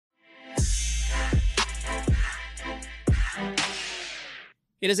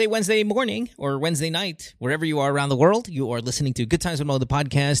It is a Wednesday morning or Wednesday night, wherever you are around the world. You are listening to Good Times with Mo, the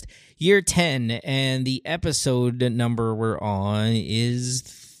podcast, year 10, and the episode number we're on is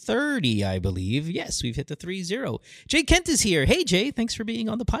 30, I believe. Yes, we've hit the 30. Jay Kent is here. Hey, Jay, thanks for being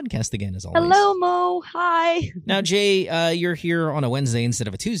on the podcast again, as always. Hello, Mo. Hi. Now, Jay, you're here on a Wednesday instead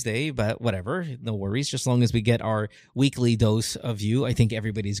of a Tuesday, but whatever. No worries. Just as long as we get our weekly dose of you, I think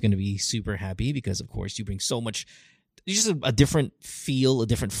everybody's going to be super happy because, of course, you bring so much... just a different feel, a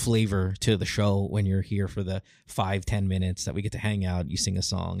different flavor to the show when you're here for the 5-10 minutes that we get to hang out. You sing a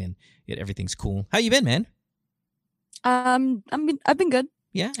song and everything's cool. How you been, man? I've been good.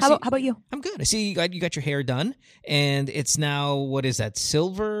 Yeah. How about you? I'm good. I see you got your hair done, and it's now, what is that,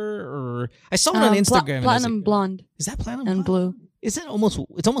 silver? Or I saw it on Instagram. Platinum blonde. Is that platinum and blonde? blue? Is that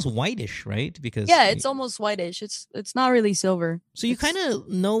it's almost whitish, right? Because it's almost whitish. It's not really silver. So you kind of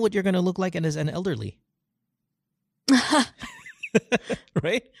know what you're going to look like as an elderly.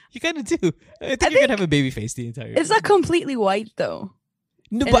 Right? You kind of do. I think you're going to have a baby face the entire time. It's not completely white, though.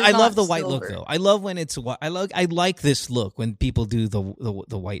 No, but I love the white look, though. I love when it's white. I like this look when people do the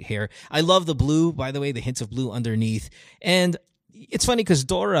white hair. I love the blue, by the way, the hints of blue underneath. And it's funny because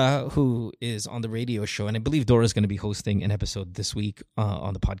Dora, who is on the radio show, and I believe Dora's going to be hosting an episode this week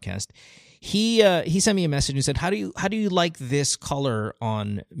on the podcast, he sent me a message and said, how do you like this color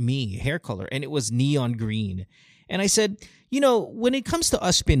on me, hair color? And it was neon green. And I said, when it comes to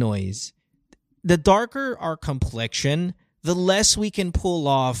us Pinoys, the darker our complexion, the less we can pull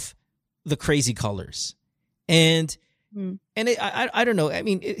off the crazy colors. And I don't know. I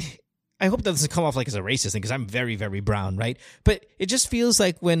mean, I hope that doesn't come off like as a racist thing because I'm very, very brown, right? But it just feels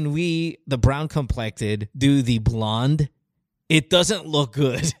like when the brown complected, do the blonde, it doesn't look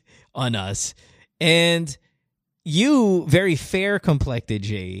good on us. And you, very fair complected,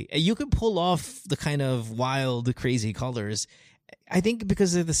 Jay, you can pull off the kind of wild, crazy colors, I think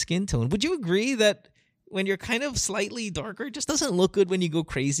because of the skin tone. Would you agree that when you're kind of slightly darker, it just doesn't look good when you go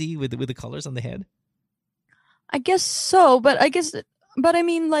crazy with the colors on the head? I guess so, but I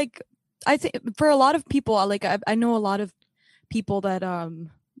mean, like, I think for a lot of people, like, I know a lot of people that,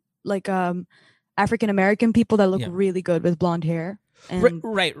 African American people that look really good with blonde hair. And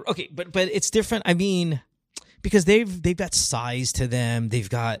right. Okay. But it's different. I mean, because they've got size to them.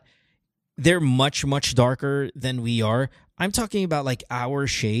 They're much, much darker than we are. I'm talking about like our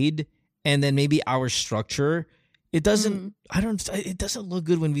shade and then maybe our structure. It doesn't, it doesn't look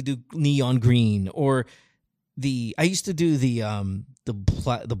good when we do neon green or I used to do the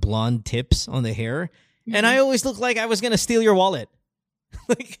blonde tips on the hair, and I always looked like I was going to steal your wallet.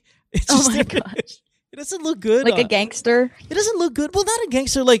 Like, it's just gosh. It doesn't look good. Like a gangster? It doesn't look good. Well, not a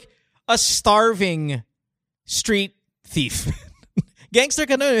gangster, like a starving street thief. Gangster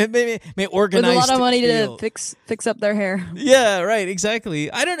may organize. With a lot of money to fix up their hair. Yeah, right, exactly.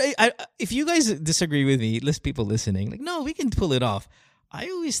 I don't know. If you guys disagree with me, people listening, like, no, we can pull it off. I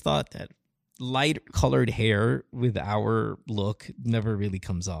always thought that light-colored hair with our look never really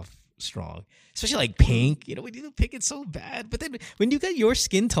comes off strong. Especially like pink. We do pink, it's so bad. But then when you got your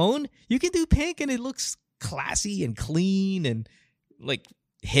skin tone, you can do pink and it looks classy and clean and like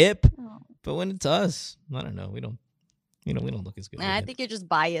hip. Oh. But when it's us, I don't know. We don't look as good. I think you're just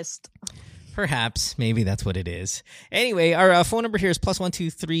biased. Perhaps. Maybe that's what it is. Anyway, our phone number here is +1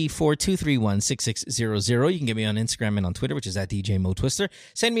 234 231 6600. You can get me on Instagram and on Twitter, which is at DJ Mo Twister.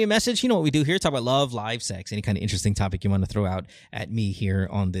 Send me a message. You know what we do here. Talk about love, live, sex, any kind of interesting topic you want to throw out at me here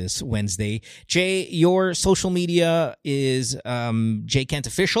on this Wednesday. Jay, your social media is Jay Kent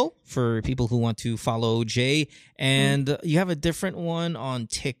Official for people who want to follow Jay. And you have a different one on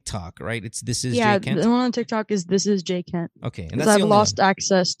TikTok, right? This is Jay Kent? The one on TikTok is This Is Jay Kent. Okay. And I've lost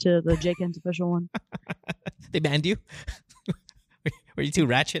access to the Jay Kent Official one. They banned you? Were you too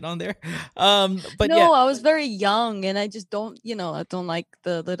ratchet on there? But no, yeah. I was very young and I just don't, I don't like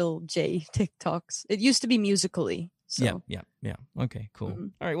the little Jay TikToks. It used to be Musical.ly. So. Yeah. Okay, cool. Mm-hmm.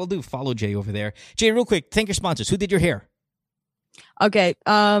 All right, we'll follow Jay over there. Jay, real quick, thank your sponsors. Who did your hair? Okay,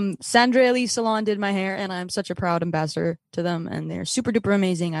 Sandra Lee Salon did my hair, and I'm such a proud ambassador to them, and they're super duper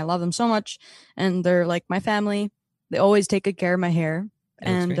amazing. I love them so much, and they're like my family. They always take good care of my hair,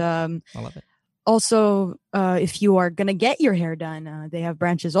 and I love it. Also, if you are gonna get your hair done, they have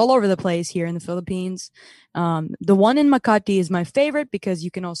branches all over the place here in the Philippines. The one in Makati is my favorite because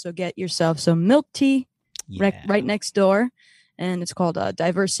you can also get yourself some milk tea right next door, and it's called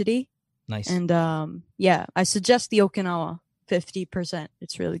Diversity. Nice. And I suggest the Okinawa. 50%.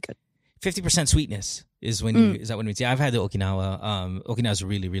 It's really good. 50% sweetness is when you, is that what it means? Yeah, I've had the Okinawa. Okinawa's a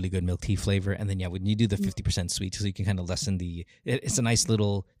really, really good milk tea flavor. And then, when you do the 50% sweet, so you can kind of lessen it's a nice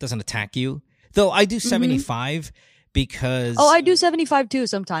little, doesn't attack you. Though I do 75 because I do 75 too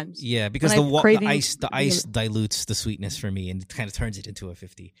sometimes. Yeah, because the ice dilutes the sweetness for me and it kind of turns it into a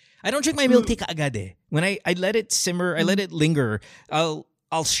 50. I don't drink my milk tea kaagad eh. When I let it simmer, I let it linger.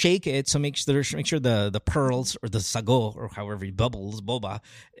 I'll shake it so make sure the pearls or the sago or however it bubbles boba,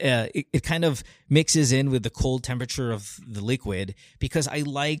 it kind of mixes in with the cold temperature of the liquid because I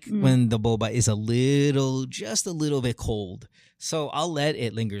like when the boba is just a little bit cold. So I'll let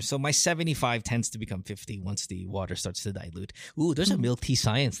it linger. So my 75 tends to become 50 once the water starts to dilute. Ooh, there's a milk tea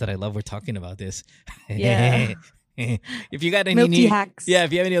science that I love. We're talking about this. Yeah. If you got any milk tea hacks. Yeah,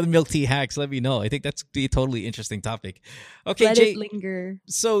 if you have any other milk tea hacks, let me know. I think that's a totally interesting topic. Okay, let Jay, it linger.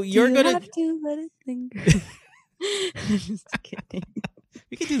 So you're gonna have to let it linger. Just kidding.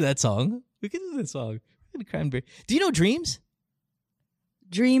 We can do that song. Cranberry. Do you know Dreams?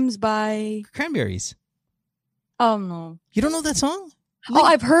 Dreams by Cranberries. Oh no. You don't know that song?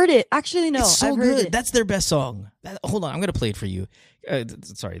 I've heard it. Actually, no. It's so I've good. heard it. That's their best song. Hold on, I'm gonna play it for you.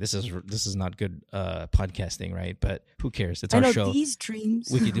 Sorry, this is not good podcasting, right? But who cares? It's our show. These dreams.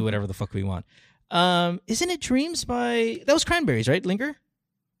 We can do whatever the fuck we want. Isn't it Dreams by that was Cranberries, right? Linger.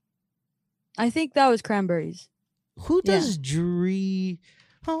 I think that was Cranberries. Who does Dream?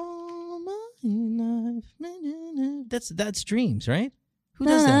 That's Dreams, right? Who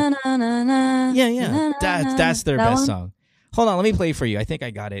does that? Yeah. That's their best song. Hold on, let me play for you. I think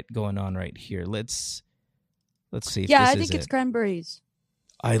I got it going on right here. Let's see if this I is think it's Cranberries.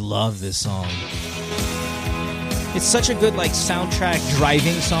 I love this song. It's such a good soundtrack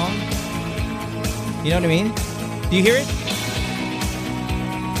driving song. You know what I mean? Do you hear it?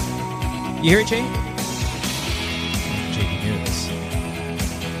 You hear it, Jay? Jay can hear this.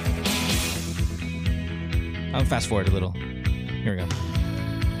 I'll fast forward a little. Here we go.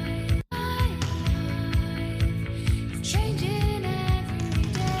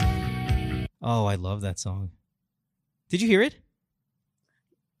 Oh, I love that song. Did you hear it?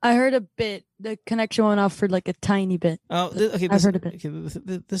 I heard a bit. The connection went off for a tiny bit. Oh, okay. I've heard a bit. Okay,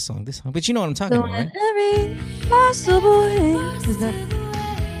 this song. But you know what I'm talking about, right? Every possible way. Is that?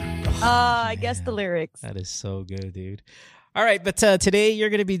 I guess the lyrics. That is so good, dude. All right, but today you're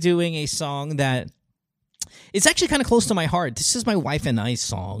going to be doing a song that it's actually kind of close to my heart. This is my wife and I's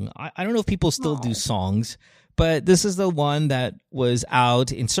song. I don't know if people still do songs, but this is the one that was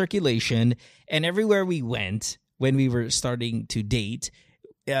out in circulation, and everywhere we went when we were starting to date,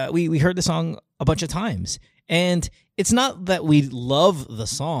 we heard the song a bunch of times. And it's not that we love the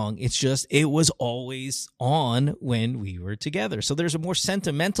song, it's just it was always on when we were together. So there's a more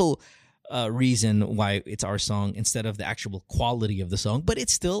sentimental reason why it's our song instead of the actual quality of the song, but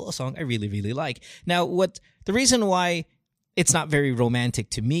it's still a song I really, really like. Now, the reason why it's not very romantic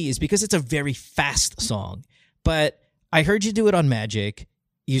to me is because it's a very fast song. But I heard you do it on Magic.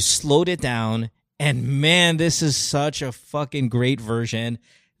 You slowed it down. And man, this is such a fucking great version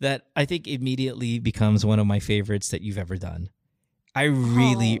that I think immediately becomes one of my favorites that you've ever done. I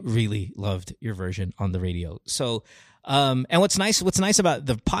really, really loved your version on the radio. So, and what's nice about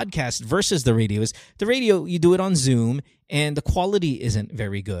the podcast versus the radio is the radio, you do it on Zoom and the quality isn't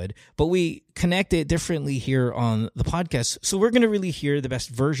very good, but we connect it differently here on the podcast. So we're going to really hear the best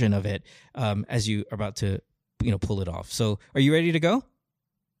version of it as you are about to, pull it off. So are you ready to go?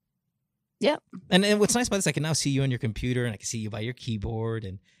 Yeah. And what's nice about this, I can now see you on your computer and I can see you by your keyboard.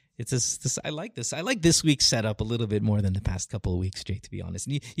 And it's this I like this. I like this week's setup a little bit more than the past couple of weeks, Jake, to be honest.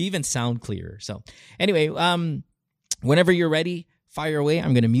 And you even sound clearer. So anyway, whenever you're ready, fire away.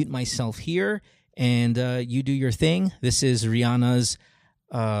 I'm going to mute myself here and you do your thing. This is Rihanna's,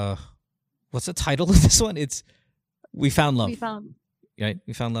 what's the title of this one? It's We Found Love. Right?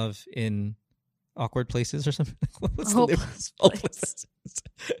 We found love in awkward places or something. What's Hopeless places.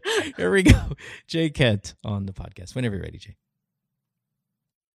 Here we go. Jay Kent on the podcast. Whenever you're ready, Jay.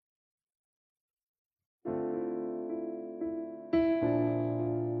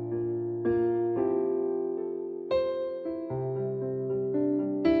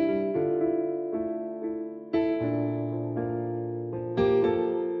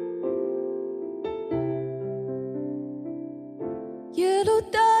 Yellow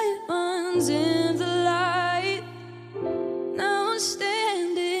diamonds in the light. Now I'm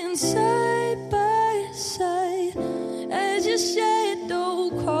standing side by side as your shadow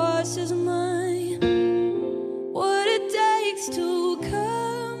crosses mine. What it takes to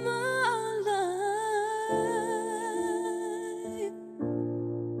come alive.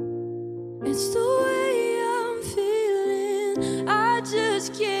 It's the way I'm feeling. I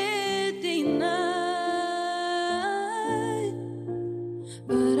just can't deny.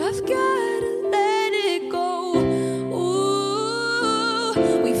 But I've gotta let it go. Ooh,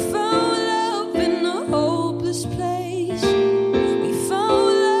 we found love in a hopeless place.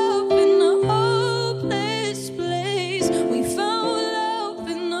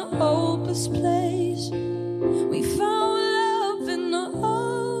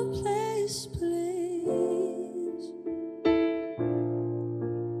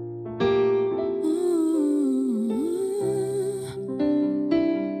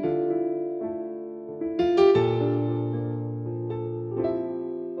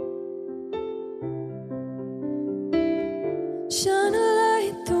 Shine a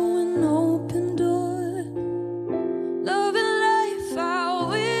light through an open door. Love and life, I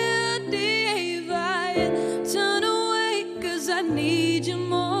will divide. Turn away, 'cause I need you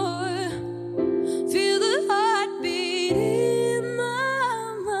more. Feel the heartbeat in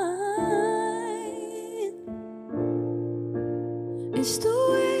my mind. It's the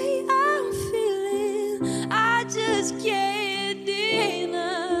way I'm feeling, I just can't deny.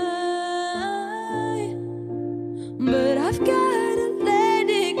 But I've gotta let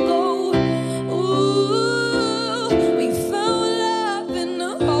it go. Ooh, we found love in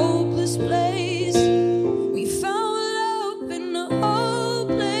a hopeless place. We found love in a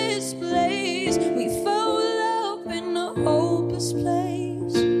hopeless place. We found love in a hopeless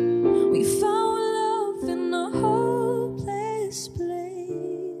place. We found love in a hopeless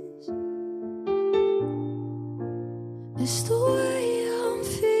place. It's the way I'm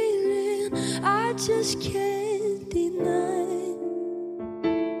feeling, I just can't deny.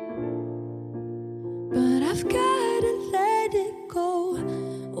 But I've gotta let it go.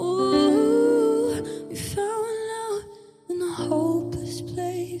 Ooh, we found love in a hopeless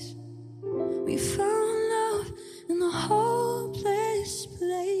place. We found love in a hopeless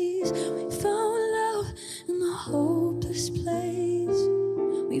place. We found love in a hopeless place.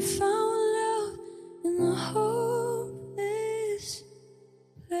 We found love in a hopeless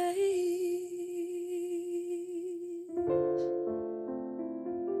place.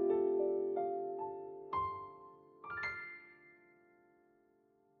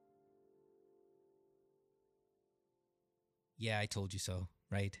 Yeah, I told you so,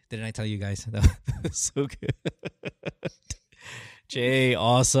 right? Didn't I tell you guys? That was so good. Jay,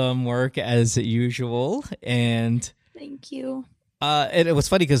 awesome work as usual. And Thank you. and it was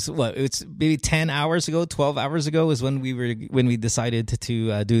funny because it's maybe 10 hours ago, 12 hours ago is when we decided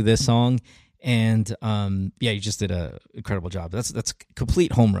to do this song. And yeah, you just did an incredible job. That's a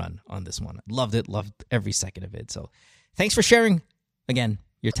complete home run on this one. Loved it. Loved every second of it. So thanks for sharing again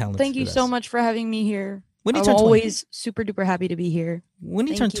your talents. Thank you so much for having me here. When do you I'm turn 20? always super duper happy to be here. When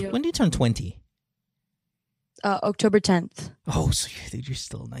do you Thank turn? you. When do you turn 20? October 10th. Oh, so you're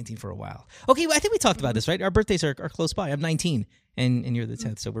still 19 for a while. Okay, well, I think we talked about this, right? Our birthdays are close by. I'm 19, and you're the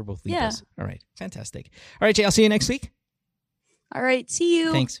 10th, so we're both Libras. Yeah. All right, fantastic. All right, Jay, I'll see you next week. All right. See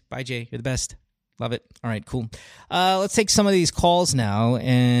you. Thanks. Bye, Jay. You're the best. Love it. All right, cool. Let's take some of these calls now,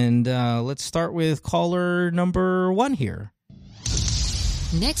 and let's start with caller number 1 here.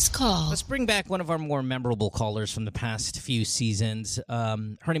 Next call. Let's bring back one of our more memorable callers from the past few seasons.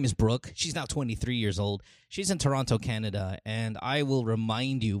 Her name is Brooke. She's now 23 years old. She's in Toronto, Canada, and I will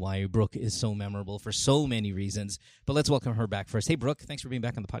remind you why Brooke is so memorable for so many reasons. But let's welcome her back first. Hey, Brooke, thanks for being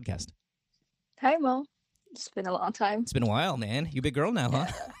back on the podcast. Hi, Mo. It's been a long time. It's been a while, man. You a big girl now, huh?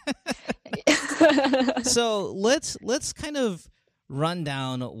 Yeah. So let's kind of run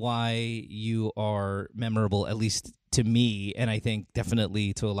down why you are memorable, at least to me, and I think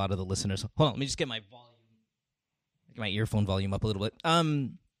definitely to a lot of the listeners. Hold on, let me just get my earphone volume up a little bit.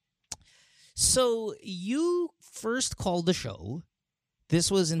 So you first called the show. This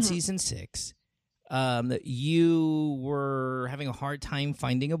was in season 6. You were having a hard time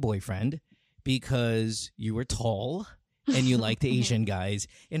finding a boyfriend because you were tall and you liked Asian guys.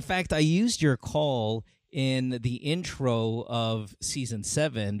 In fact, I used your call in the intro of season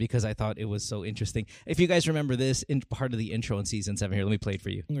 7 because I thought it was so interesting. If you guys remember this in part of the intro in season 7 here, let me play it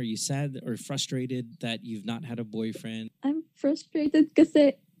for you. Are you sad or frustrated that you've not had a boyfriend? I'm frustrated because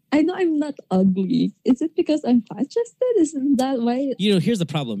I know I'm not ugly. Is it because I'm fat-chested? Isn't that why? You know, here's the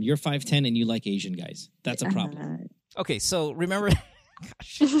problem. You're 5'10" and you like Asian guys. That's a problem. Okay, so remember...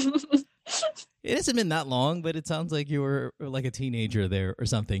 Gosh. It hasn't been that long, but it sounds like you were like a teenager there or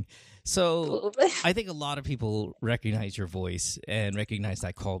something. So I think a lot of people recognize your voice and recognize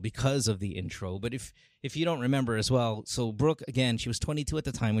that call because of the intro. But if you don't remember as well, so Brooke, again, she was 22 at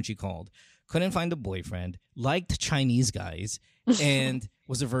the time when she called, couldn't find a boyfriend, liked Chinese guys, and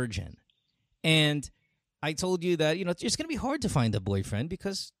was a virgin. And I told you that, it's going to be hard to find a boyfriend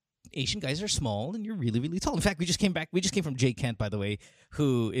because Asian guys are small and you're really, really tall. In fact, we just came from Jay Kent, by the way,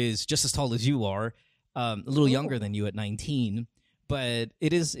 who is just as tall as you are, a little younger than you at 19. But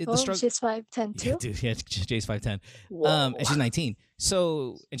the struggle. She's 5'10" too? Yeah, dude, yeah, Jay's 5'10". And she's 19.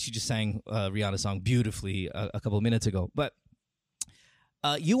 So, and she just sang Rihanna's song beautifully a couple of minutes ago. But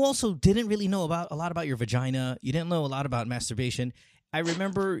you also didn't really know a lot about your vagina. You didn't know a lot about masturbation. I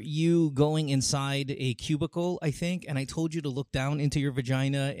remember you going inside a cubicle, I think, and I told you to look down into your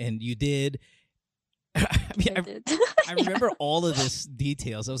vagina, and you did. I did. I remember all of this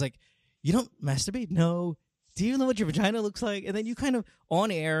details. I was like, you don't masturbate? No. Do you know what your vagina looks like? And then you kind of, on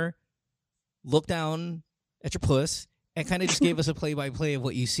air, look down at your puss, and kind of just gave us a play-by-play of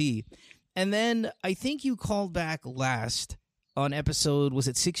what you see. And then I think you called back last on episode, was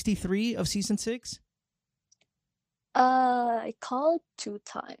it 63 of season 6? I called 2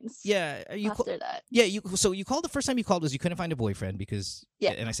 times. Yeah. After that. Yeah. So you called the first time you called was you couldn't find a boyfriend because,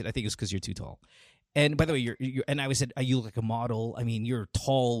 Yeah. And I said, I think it's because you're too tall. And by the way, you're and I said, you look like a model. I mean, you're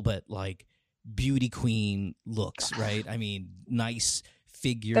tall, but like beauty queen looks, right? I mean, nice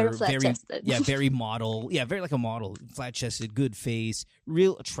figure. Very flat-chested. Very model. Yeah, very like a model. Flat-chested, good face,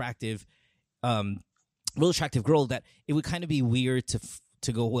 real attractive girl that it would kind of be weird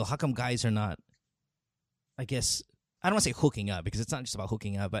to go, well, how come guys are not, I guess, I don't want to say hooking up because it's not just about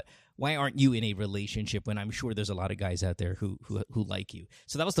hooking up, but why aren't you in a relationship when I'm sure there's a lot of guys out there who like you?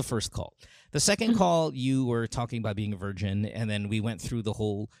 So that was the first call. The second call, you were talking about being a virgin, and then we went through the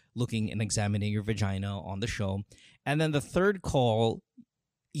whole looking and examining your vagina on the show. And then the third call,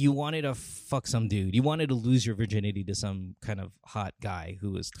 you wanted to fuck some dude. You wanted to lose your virginity to some kind of hot guy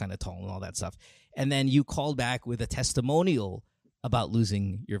who was kind of tall and all that stuff. And then you called back with a testimonial about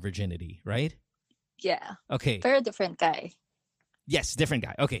losing your virginity, right? Yeah. Okay. Very different guy. Yes, different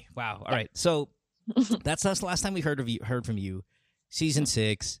guy. Okay. Wow. All right. So that's the last time we heard from you. Season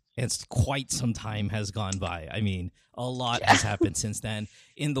 6, and it's quite some time has gone by. I mean, a lot has happened since then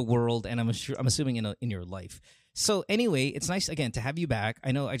in the world, and I'm assuming in your life. So anyway, it's nice again to have you back.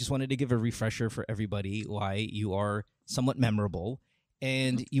 I know I just wanted to give a refresher for everybody why you are somewhat memorable,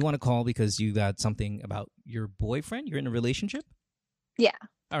 and you want to call because you got something about your boyfriend. You're in a relationship. Yeah.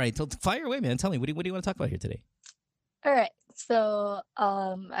 All right, so fire away, man. Tell me, what do you want to talk about here today? All right. So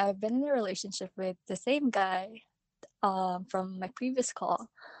I've been in a relationship with the same guy from my previous call.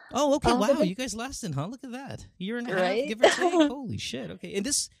 Oh, okay. Wow, you guys lasted, huh? Look at that. Year and a half, give or take. Holy shit. Okay, and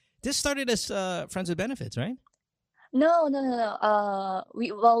this started as friends with benefits, right? No.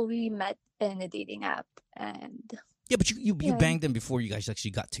 We met in a dating app, and yeah, but you banged them before you guys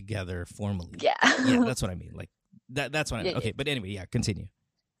actually got together formally. Yeah, that's what I mean. Like that's what I mean. Okay, but anyway, yeah, continue.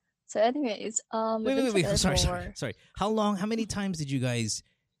 So, anyways, wait. Sorry. How many times did you guys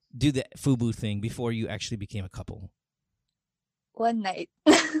do the FUBU thing before you actually became a couple? One night.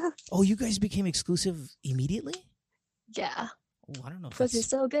 Oh, you guys became exclusive immediately? Yeah. Oh, I don't know. Because you're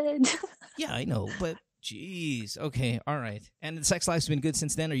so good. Yeah, I know, but jeez. Okay, all right. And the sex life's been good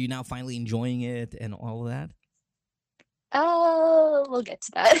since then? Are you now finally enjoying it and all of that? We'll get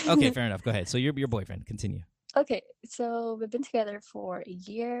to that. Okay, fair enough. Go ahead. So your boyfriend, continue. Okay, so we've been together for a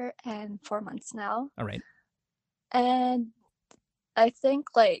year and 4 months now. All right. And I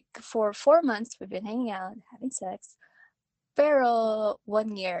think like for 4 months we've been hanging out, having sex. Pero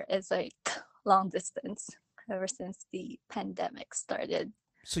 1 year is like long distance ever since the pandemic started.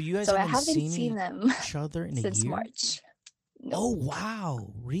 So you guys I haven't seen seen them each other in a since year? March. No. Oh,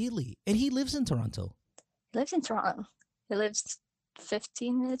 wow. Really? And he lives in Toronto? He lives in Toronto. He lives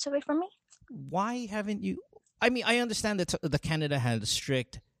 15 minutes away from me. Why haven't you... I mean, I understand that the Canada had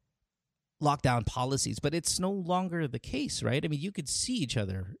strict lockdown policies, but it's no longer the case, right? I mean, you could see each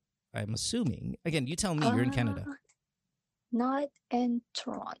other, I'm assuming. Again, you tell me, you're in Canada. Not in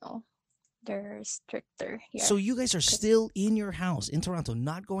Toronto. They're stricter here. So you guys are still in your house in Toronto,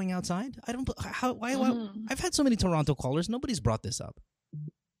 not going outside? I don't... Why? I've had so many Toronto callers. Nobody's brought this up.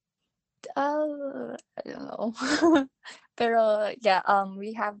 I don't know. Pero yeah,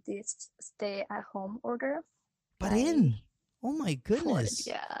 we have this stay-at-home order. But oh my goodness.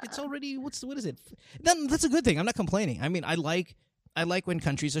 Yeah. It's already, what is it? Then that's a good thing. I'm not complaining. I mean, I like when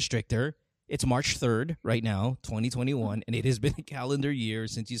countries are stricter. It's March 3rd right now, 2021, and it has been a calendar year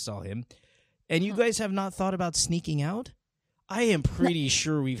since you saw him. And you guys have not thought about sneaking out? I am pretty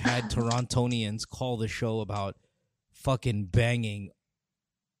sure we've had Torontonians call the show about fucking banging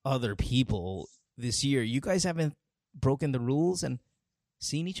other people this year. You guys haven't broken the rules and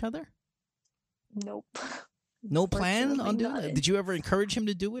seen each other? Nope. No plan on doing it? Did you ever encourage him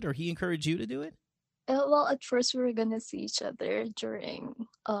to do it, or he encouraged you to do it? Well, at first we were gonna see each other during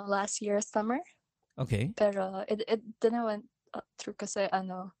last year's summer. Okay. Pero it didn't went through kasi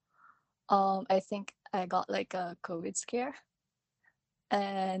I think I got like a COVID scare.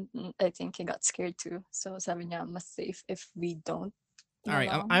 And I think he got scared too. So sabi niya, mas safe if we don't. All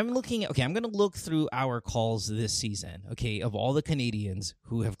right, I'm looking at, I'm going to look through our calls this season, okay, of all the Canadians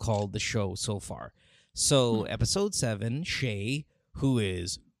who have called the show so far. So, episode 7, Shay, who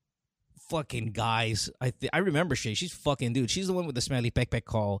is fucking guys. I remember Shay. She's fucking dude. She's the one with the smelly peck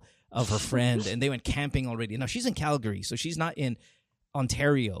call of her friend, and they went camping already. Now, she's in Calgary, so she's not in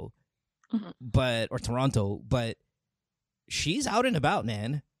Ontario or Toronto, but she's out and about,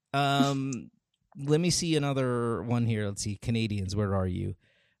 man. Let me see another one here. Let's see. Canadians, where are you?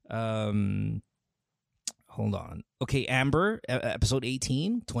 hold on. Okay, Amber, episode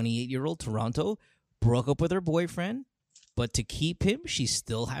 18, 28-year-old Toronto, broke up with her boyfriend, but to keep him, she's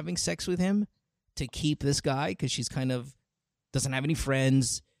still having sex with him to keep this guy because she's kind of doesn't have any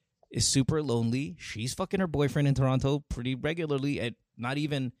friends, is super lonely. She's fucking her boyfriend in Toronto pretty regularly, at not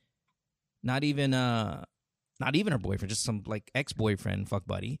even her boyfriend, just some like ex-boyfriend, fuck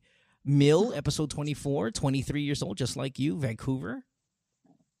buddy. Mill, episode 24, 23 years old, just like you, Vancouver.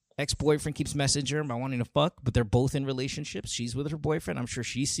 Ex-boyfriend keeps messaging her about wanting to fuck, but they're both in relationships. She's with her boyfriend. I'm sure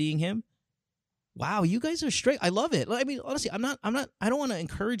she's seeing him. Wow, you guys are straight. I love it. I mean, honestly, I don't want to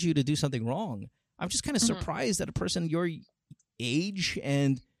encourage you to do something wrong. I'm just kind of surprised that a person your age,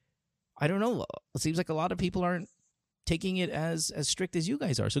 and I don't know, it seems like a lot of people aren't taking it as strict as you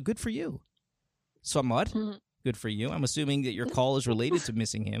guys are. So good for you. Somewhat. Good for you. I'm assuming that your call is related to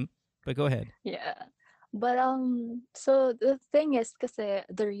missing him, but go ahead. Yeah. But so the thing is, kasi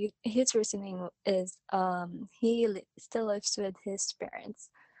his reasoning is still lives with his parents,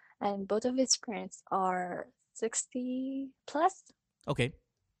 and both of his parents are 60 plus. Okay.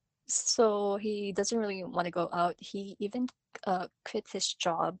 So he doesn't really want to go out. He even quit his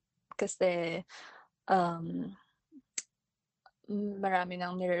job kasi marami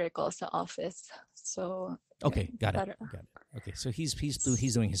nang nire-recall sa office. So okay, got it. Okay, so he's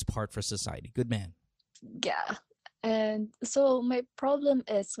doing his part for society. Good man. Yeah. And so my problem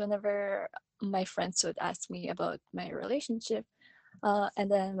is whenever my friends would ask me about my relationship,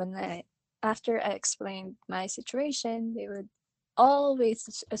 and then after I explained my situation, they would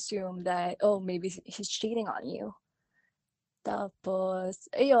always assume that, oh, maybe he's cheating on you. Tapos,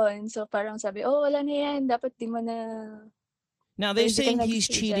 ayun, so parang sabi, oh, wala na yan, dapat di mo na. Now, they're saying he's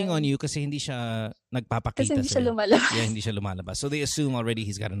cheating on you kasi hindi siya nagpapakita. Kasi hindi siya lumalabas. Yeah, hindi siya lumalabas. So they assume already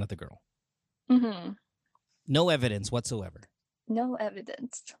he's got another girl. Mm-hmm. No evidence whatsoever. No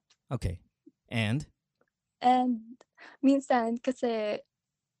evidence. Okay. And minsan, kasi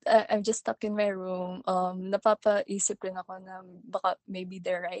I'm just stuck in my room, napapaisip rin ako na baka maybe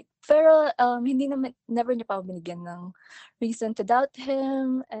they're right. Pero never niya pa ako binigyan ng reason to doubt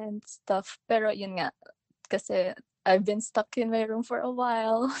him and stuff. Pero yun nga, kasi I've been stuck in my room for a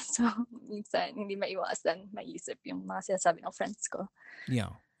while. So, minsan, hindi maiwasan, maisip yung mga sinasabi ng friends ko. Yeah.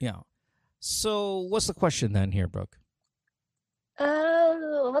 So, what's the question then here, Brooke?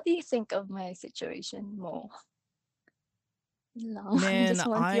 What do you think of my situation, Mo? No, I just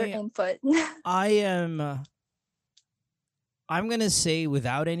want your input. I'm going to say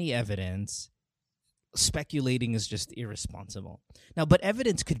without any evidence, speculating is just irresponsible. Now, but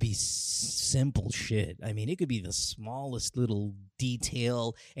evidence could be simple shit. I mean, it could be the smallest little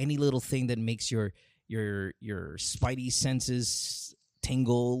detail, any little thing that makes your spidey senses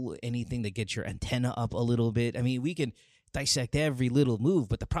tingle, anything that gets your antenna up a little bit. I mean, we can dissect every little move,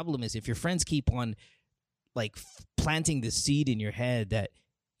 but the problem is if your friends keep on like planting the seed in your head that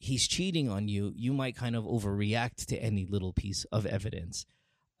he's cheating on you, you might kind of overreact to any little piece of evidence.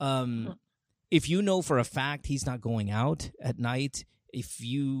 If you know for a fact he's not going out at night, if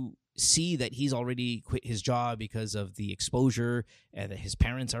you see that he's already quit his job because of the exposure and that his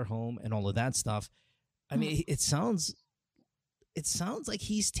parents are home and all of that stuff, I mean, it sounds like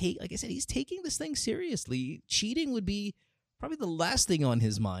he's taking this thing seriously. Cheating would be probably the last thing on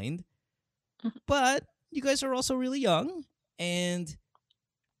his mind. But you guys are also really young, and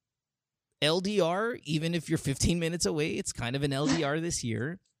LDR, even if you're 15 minutes away, it's kind of an LDR this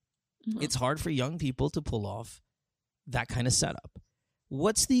year. It's hard for young people to pull off that kind of setup.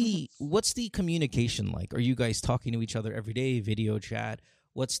 What's the communication like? Are you guys talking to each other every day, video chat?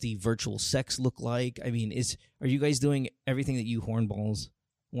 What's the virtual sex look like? I mean, are you guys doing everything that you hornballs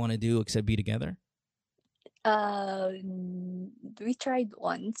want to do except be together? We tried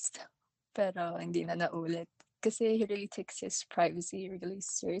once, pero hindi na naulit. Kasi he really takes his privacy really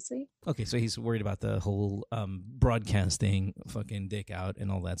seriously. Okay, so he's worried about the whole broadcasting, fucking dick out,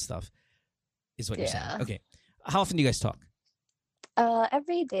 and all that stuff, is what you're saying. Okay. How often do you guys talk?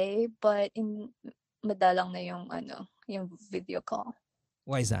 Every day, but madalang na yung video call.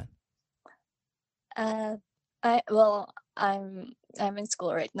 Why is that? I'm in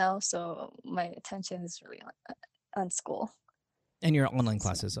school right now, so my attention is really on school. And your online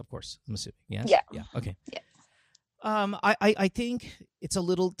classes, of course, I'm assuming. Yes? Yeah. Okay. Yeah. I think it's a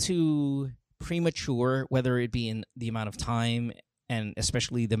little too premature, whether it be in the amount of time and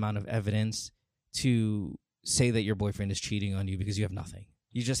especially the amount of evidence, to say that your boyfriend is cheating on you because you have nothing.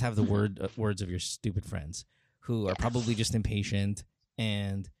 You just have the words of your stupid friends who are probably just impatient,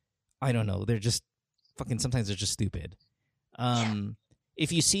 and I don't know, they're just fucking, sometimes they're just stupid.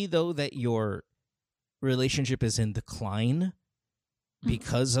 If you see, though, that your relationship is in decline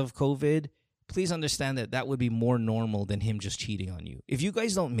because of COVID, please understand that that would be more normal than him just cheating on you. If you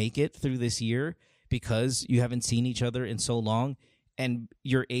guys don't make it through this year because you haven't seen each other in so long, and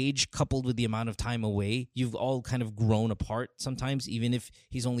your age coupled with the amount of time away, you've all kind of grown apart sometimes, even if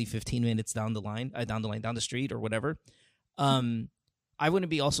he's only 15 minutes down the street or whatever. I wouldn't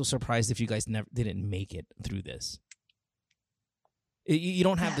be also surprised if you guys didn't make it through this. You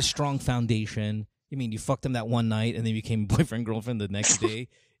don't have the strong foundation. I mean, you fucked him that one night and then you became boyfriend, girlfriend the next day.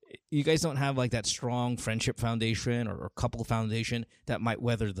 You guys don't have like that strong friendship foundation or couple foundation that might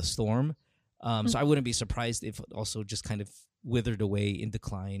weather the storm. So I wouldn't be surprised if it also just kind of withered away in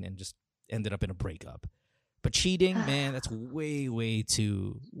decline and just ended up in a breakup. But cheating, man, that's way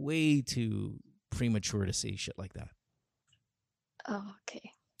too premature to say shit like that. Oh,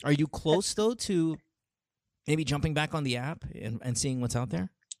 okay. Are you close though to maybe jumping back on the app and seeing what's out there?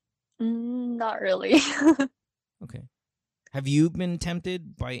 Not really. Okay. Have you been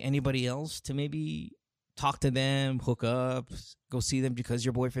tempted by anybody else to maybe talk to them, hook up, go see them because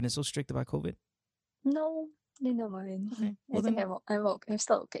your boyfriend is so strict about COVID? No, hindi naman. Okay. I think I'm okay. I'm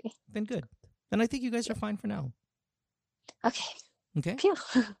still okay. Then good. Then I think you guys are fine for now. Okay. Okay. Phew.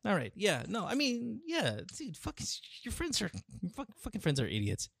 All right. Yeah. No. I mean, yeah. Dude, your fucking friends are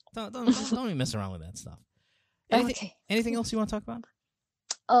idiots. Don't even mess around with that stuff. Anything else you want to talk about?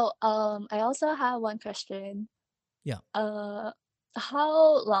 Oh, I also have one question. Yeah.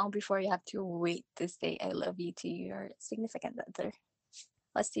 How long before you have to wait to say "I love you" to your significant other?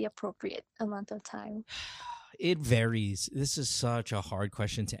 What's the appropriate amount of time? It varies. This is such a hard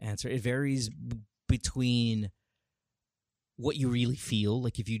question to answer. It varies between what you really feel,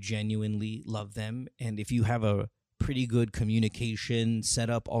 like if you genuinely love them, and if you have a pretty good communication set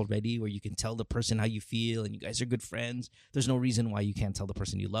up already where you can tell the person how you feel and you guys are good friends. There's no reason why you can't tell the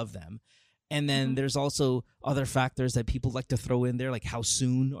person you love them. And then there's also other factors that people like to throw in there, like how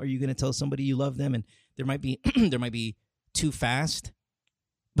soon are you going to tell somebody you love them? And there might be too fast,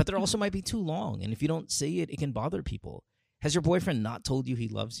 but there also might be too long. And if you don't say it, it can bother people. Has your boyfriend not told you he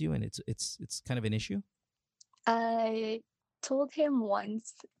loves you and it's kind of an issue? I told him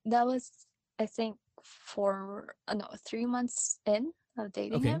once. That was, I think, 3 months in of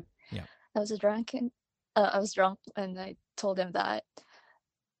dating him. Yeah. I was drunk and I told him that.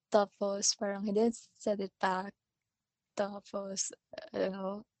 Tapos parang he didn't said it back. Tapos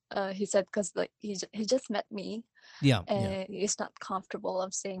he said because like he just met me. Yeah. And he's not comfortable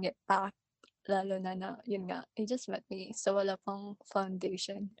of saying it back. Lalo na yun nga, he just met me, so wala pang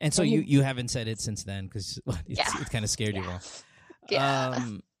foundation. And so you haven't said it since then because it kind of scared you all.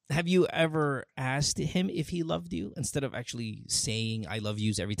 Yeah. Have you ever asked him if he loved you instead of actually saying "I love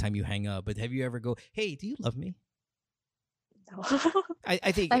yous" every time you hang up? But have you ever go, "Hey, do you love me"? No.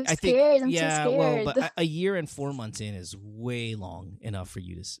 I think I'm scared. I'm so scared. Well, but a year and 4 months in is way long enough for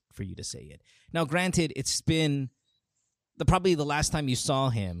you to say it. Now, granted, it's been probably the last time you saw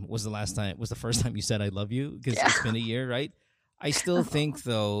him was the first time you said "I love you" because it's been a year, right? I still think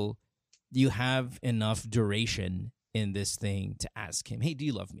though you have enough duration in this thing to ask him, "Hey, do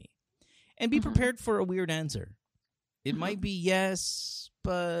you love me?" And be prepared for a weird answer. It might be yes,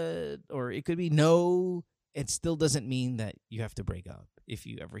 or it could be no. It still doesn't mean that you have to break up if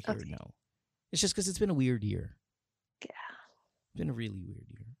you ever hear no. It's just because it's been a weird year. Yeah. It's been a really weird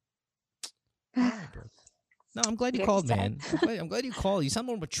year. Right, no, I'm glad you called, man. I'm glad you called. You sound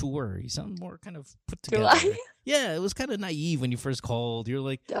more mature. You sound more kind of put together. Do I? Yeah, it was kind of naive when you first called. You're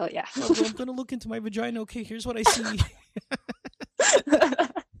like, oh yeah. I'm going to look into my vagina. Okay, here's what I see.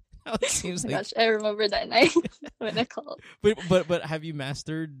 Now it seems like... Gosh, I remember that night when I called. But have you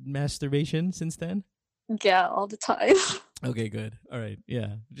mastered masturbation since then? Yeah, all the time. Okay, good. All right,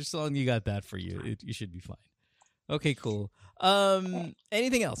 yeah. Just as long as you got that for you, you should be fine. Okay, cool.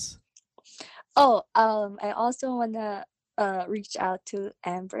 Anything else? Oh, I also wanna reach out to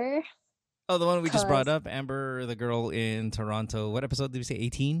Amber. Oh, the one we just brought up, Amber, the girl in Toronto. What episode did we say?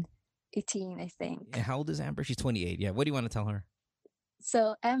 18? 18, I think. And how old is Amber? She's 28. Yeah. What do you want to tell her?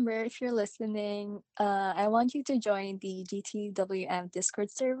 So, Amber, if you're listening, I want you to join the GTWM Discord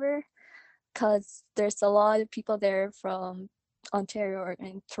server because there's a lot of people there from Ontario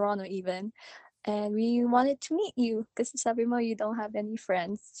and Toronto even. And we wanted to meet you because sabi mo you don't have any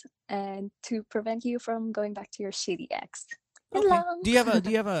friends and to prevent you from going back to your shitty ex. Okay. Do you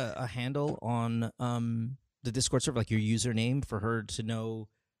have a handle on the Discord server, like your username for her to know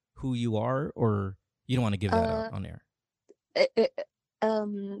who you are, or you don't want to give that out on air?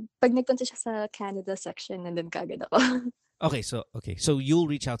 Pag nagpunta siya sa Canada section and then kagad ako. Okay, so you'll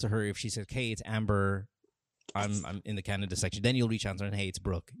reach out to her if she says, "Hey, it's Amber. I'm in the Canada section." Then you'll reach out to her and, "Hey, it's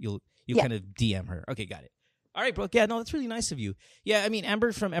Brooke." You'll kind of DM her. Okay, got it. All right, Brooke. Yeah, no, that's really nice of you. Yeah, I mean,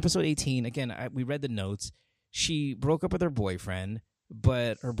 Amber from episode 18, again, we read the notes. She broke up with her boyfriend,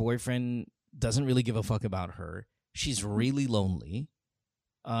 but her boyfriend doesn't really give a fuck about her. She's really lonely.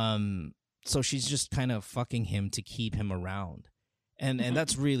 So she's just kind of fucking him to keep him around. And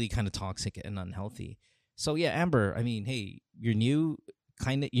that's really kind of toxic and unhealthy. So yeah, Amber, I mean, hey, you're new,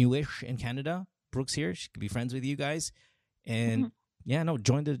 kind of newish in Canada. Brooke's here. She could be friends with you guys. And yeah, no,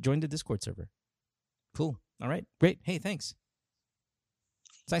 join the Discord server. Cool. All right. Great. Hey, thanks.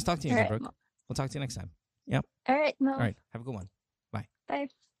 It's nice talking to you again, Brooke. We'll talk to you next time. Yep. All right, Mo. All right. Have a good one. Bye. Bye.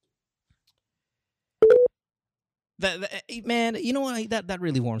 Man, you know what? That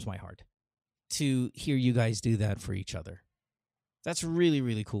really warms my heart to hear you guys do that for each other. That's really,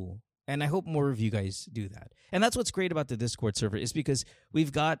 really cool. And I hope more of you guys do that. And that's what's great about the Discord server is because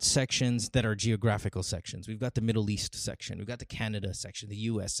we've got sections that are geographical sections. We've got the Middle East section. We've got the Canada section, the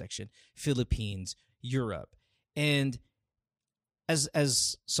US section, Philippines, Europe. And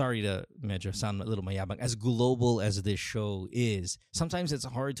as sorry to medyo sound a little mayabang, as global as this show is, sometimes it's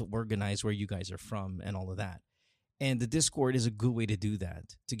hard to organize where you guys are from and all of that. And the Discord is a good way to do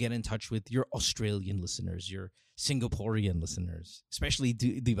that, to get in touch with your Australian listeners, your Singaporean listeners, especially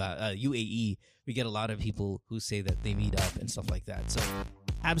UAE. We get a lot of people who say that they meet up and stuff like that. So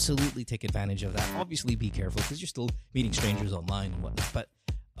absolutely take advantage of that. Obviously be careful because you're still meeting strangers online and whatnot. But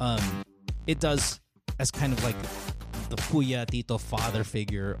it does, as kind of like the kuya, tito, father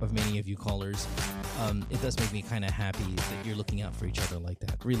figure of many of you callers, it does make me kind of happy that you're looking out for each other like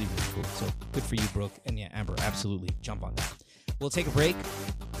that. Really, really cool. So good for you, Brooke. And yeah, Amber, absolutely jump on that. We'll take a break.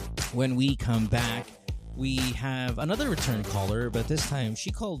 When we come back, we have another return caller, but this time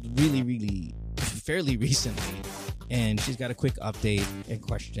she called really, really fairly recently. And she's got a quick update and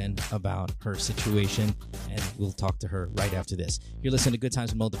question about her situation. And we'll talk to her right after this. You're listening to Good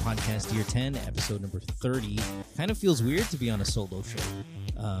Times with Mo, the podcast, year 10, episode number 30. Kind of feels weird to be on a solo show.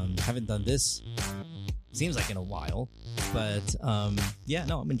 Haven't done this, seems like in a while. But yeah,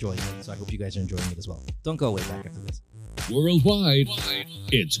 no, I'm enjoying it. So I hope you guys are enjoying it as well. Don't go away back after this. Worldwide,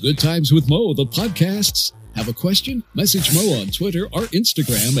 it's Good Times with Mo, the podcasts. Have a question? Message Mo on Twitter or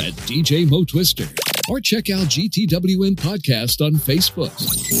Instagram at DJ Mo Twister. Or check out GTWM Podcast on Facebook.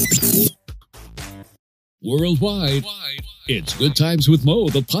 Worldwide, it's Good Times with Mo,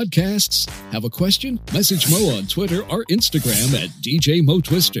 the podcasts. Have a question? Message Mo on Twitter or Instagram at DJ Mo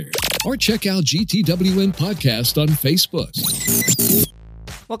Twister. Or check out GTWM Podcast on Facebook.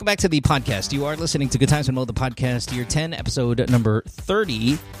 Welcome back to the podcast. You are listening to Good Times with Mo, the podcast, year 10, episode number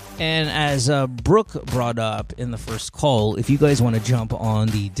 30. And as Brooke brought up in the first call, if you guys want to jump on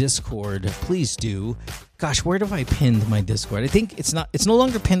the Discord, please do. Gosh, where have I pinned my Discord? I think it's no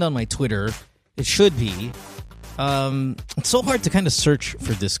longer pinned on my Twitter. It should be. It's so hard to kind of search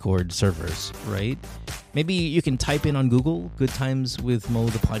for Discord servers, right? Maybe you can type in on Google, Good Times with Mo,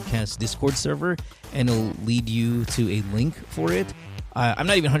 the podcast Discord server, and it'll lead you to a link for it. I'm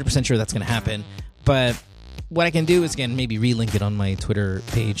not even 100% sure that's going to happen, but what I can do is, again, maybe relink it on my Twitter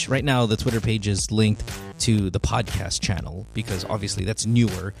page. Right now, the Twitter page is linked to the podcast channel because obviously that's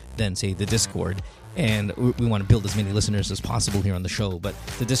newer than, say, the Discord. And we want to build as many listeners as possible here on the show. But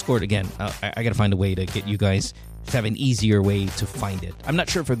the Discord, again, I got to find a way to get you guys to have an easier way to find it. I'm not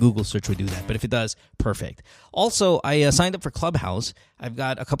sure if a Google search would do that, but if it does, perfect. Also, I signed up for Clubhouse. I've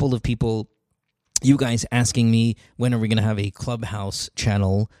got a couple of people, you guys, asking me when are we going to have a Clubhouse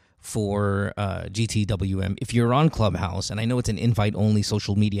channel for GTWM. If you're on Clubhouse, and I know it's an invite-only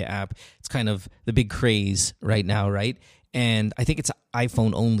social media app, it's kind of the big craze right now, right? And I think it's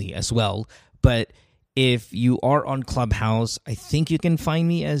iPhone only as well. But if you are on Clubhouse, I think you can find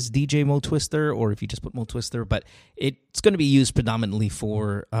me as DJ Mo Twister, or if you just put Mo Twister. But it's going to be used predominantly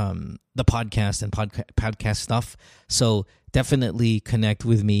for the podcast and podcast stuff. So definitely connect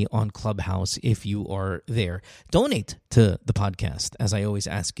with me on Clubhouse if you are there. Donate to the podcast, as I always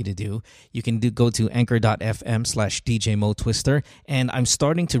ask you to do. You can go to anchor.fm/DJ Mo Twister. And I'm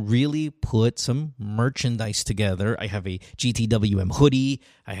starting to really put some merchandise together. I have a GTWM hoodie.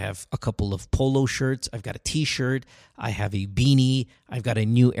 I have a couple of polo shirts. I've got a t-shirt. I have a beanie. I've got a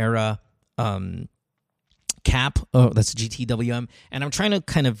New Era cap. Oh, that's GTWM. And I'm trying to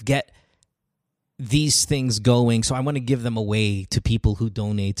kind of get these things going, so I want to give them away to people who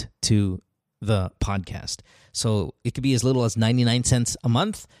donate to the podcast. So it could be as little as 99 cents a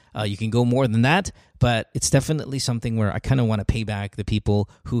month. You can go more than that, but it's definitely something where I kind of want to pay back the people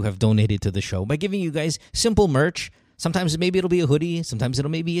who have donated to the show by giving you guys simple merch. Sometimes maybe it'll be a hoodie, sometimes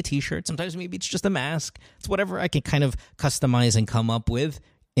it'll maybe a t-shirt, sometimes maybe it's just a mask. It's whatever I can kind of customize and come up with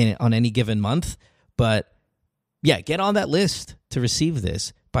on any given month. But yeah, get on that list to receive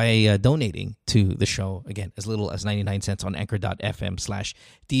this. by donating to the show, again, as little as 99 cents on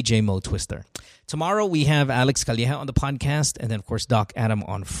anchor.fm/DJ Mo Twister. Tomorrow, we have Alex Calleja on the podcast, and then, of course, Doc Adam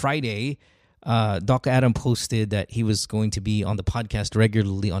on Friday. Doc Adam posted that he was going to be on the podcast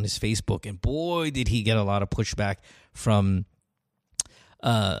regularly on his Facebook, and boy, did he get a lot of pushback from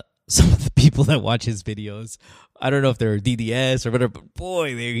some of the people that watch his videos. I don't know if they're DDS or whatever, but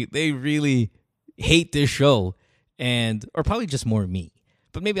boy, they really hate this show, or probably just more me.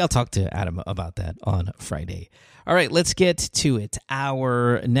 But maybe I'll talk to Adam about that on Friday. All right, let's get to it.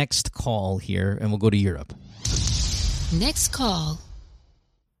 Our next call here, and we'll go to Europe. Next call.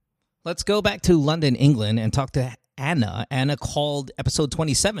 Let's go back to London, England, and talk to Anna. Anna called episode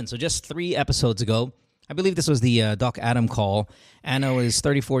 27, so just 3 episodes ago. I believe this was the Doc Adam call. Anna was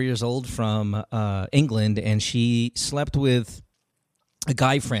 34 years old from England, and she slept with a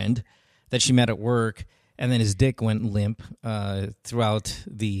guy friend that she met at work, and then his dick went limp throughout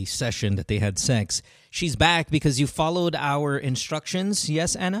the session that they had sex. She's back because you followed our instructions.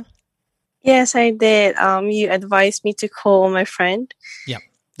 Yes, Anna? Yes, I did. You advised me to call my friend. Yeah,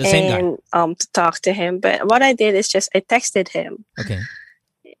 the same guy. To talk to him. But what I did is just I texted him. Okay.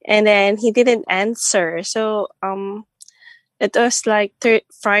 And then he didn't answer. So it was like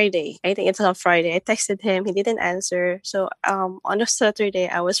Friday. I think it's on Friday. I texted him. He didn't answer. So on a Saturday,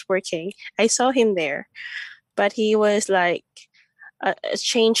 I was working. I saw him there. But he was like a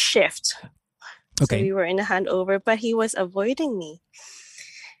change shift. Okay. So we were in a handover. But he was avoiding me.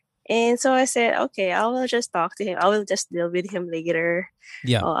 And so I said, okay, I will just talk to him. I will just deal with him later.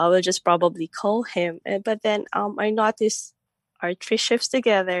 Yeah. I will just probably call him. But then I noticed our 3 shifts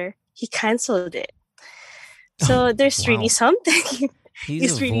together, he canceled it. So there's really something.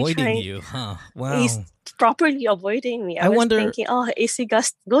 He's avoiding really you, huh? Wow. He's properly avoiding me. I was wonder, thinking, is he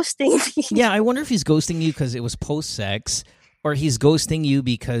ghosting me? Yeah, I wonder if he's ghosting you because it was post-sex, or he's ghosting you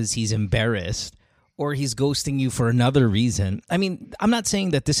because he's embarrassed, or he's ghosting you for another reason. I mean, I'm not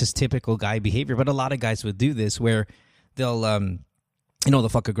saying that this is typical guy behavior, but a lot of guys would do this where they'll they'll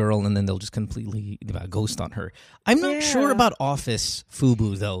fuck a girl and then they'll just completely ghost on her. I'm not sure about office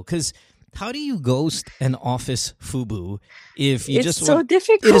FUBU, though, because how do you ghost an office FUBU if you It's so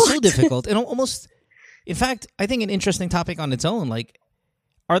difficult. It is so difficult. And almost, in fact, I think an interesting topic on its own. Like,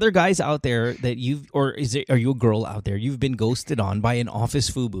 are there guys out there that are you a girl out there, you've been ghosted on by an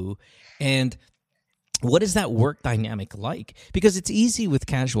office FUBU, and what is that work dynamic like? Because it's easy with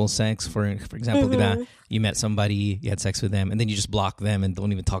casual sex. For example, diba, you met somebody, you had sex with them, and then you just block them and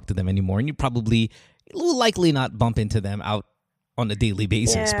don't even talk to them anymore. And you probably will likely not bump into them out on a daily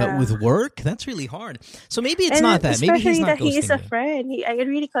basis. But with work, that's really hard. So maybe it's not that. Maybe he's not ghosting he's a you. friend. I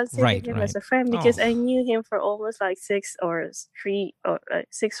really consider him as a friend because I knew him for almost like 5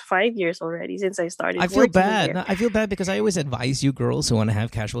 years already since I started. I feel bad. Here. I feel bad because I always advise you girls who want to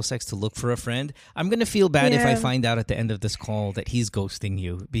have casual sex to look for a friend. I'm going to feel bad if I find out at the end of this call that he's ghosting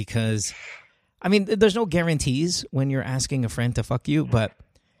you because, I mean, there's no guarantees when you're asking a friend to fuck you, but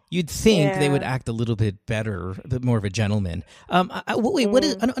you'd think they would act a little bit better, a bit more of a gentleman. Wait, what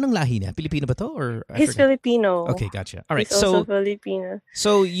is anong lahi niya? Filipino ba to or He's Filipino. Okay, gotcha. All right, he's also Filipino.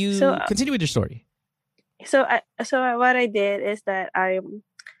 So you continue with your story. So what I did is that I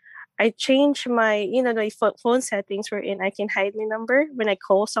changed my the phone settings wherein I can hide my number when I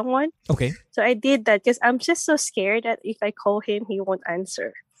call someone. Okay. So I did that because I'm just so scared that if I call him, he won't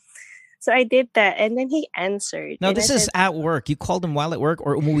answer. So I did that, and then he answered. Now, this is at work. You called him while at work,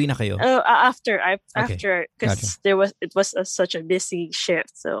 or umuwi na kayo? After, because it was such a busy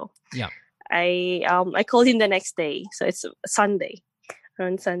shift. So yeah, I called him the next day. So it's Sunday,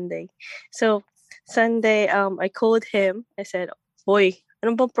 on Sunday. So Sunday, I called him. I said, "Boy,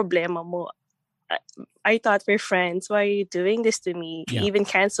 ano bang problema mo? I thought we're friends. Why are you doing this to me? Yeah. You even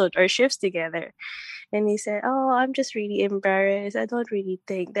canceled our shifts together." And he said, "Oh, I'm just really embarrassed. I don't really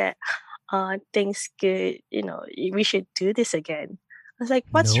think that things could, we should do this again." I was like,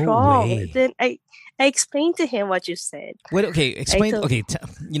 "What's wrong?" Way. Then I explained to him what you said. Wait, okay, explain.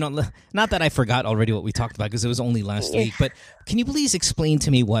 Not that I forgot already what we talked about because it was only last week, but can you please explain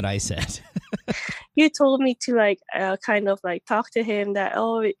to me what I said? You told me to kind of talk to him that,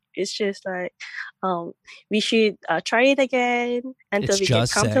 it's just we should try it again until we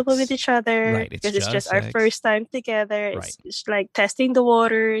get comfortable with each other. Right, because it's just sex. our first time together. Right. It's like testing the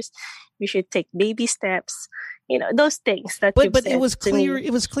waters. We should take baby steps. Those things that. But it was clear. It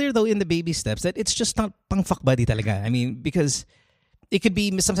was clear though in the baby steps that it's just not pang fuck buddy talaga. I mean, because it could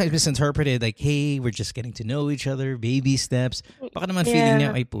be sometimes misinterpreted like, "Hey, we're just getting to know each other, baby steps." Baka naman feeling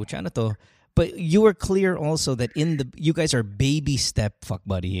niya, "Ay pucha, ano to?" But you were clear also that you guys are baby step fuck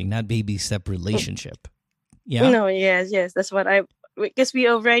buddying, not baby step relationship. Yeah. No, yes, that's what because we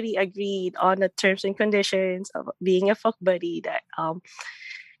already agreed on the terms and conditions of being a fuck buddy. That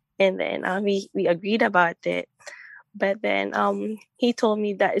and then we agreed about it. But then he told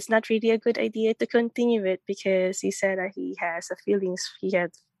me that it's not really a good idea to continue it because he said that he has a feelings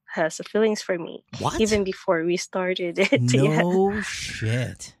for me. What? Even before we started it. No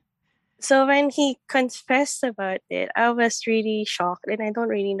shit. So when he confessed about it, I was really shocked and I don't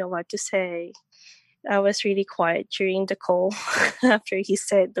really know what to say. I was really quiet during the call after he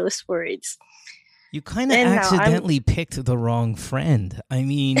said those words. You kind of accidentally picked the wrong friend. I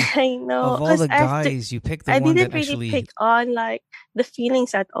mean, I know. Of all the guys, you picked the one that actually... I didn't really pick on like the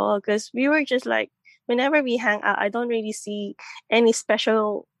feelings at all because we were just like, whenever we hang out, I don't really see any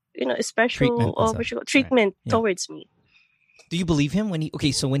special treatment towards me. Do you believe him when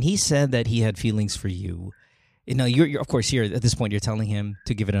when he said that he had feelings for you? You know, you're of course here at this point. You're telling him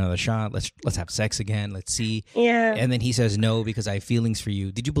to give it another shot. Let's have sex again. Let's see. Yeah. And then he says no because I have feelings for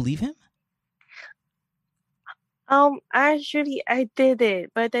you. Did you believe him? Actually, I did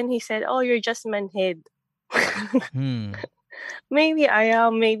it, but then he said, "Oh, you're just manhid." Maybe I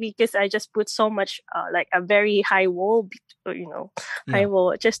am. Maybe because I just put so much, like a very high wall, high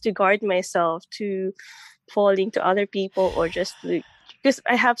wall just to guard myself to falling to other people or just because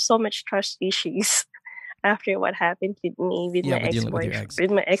I have so much trust issues after what happened with me with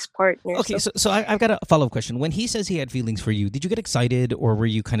my ex-partner. Okay, so I've got a follow-up question. When he says he had feelings for you, did you get excited or were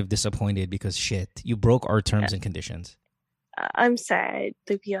you kind of disappointed because you broke our terms and conditions? I'm sad,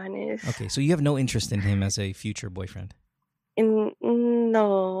 to be honest. Okay, so you have no interest in him as a future boyfriend?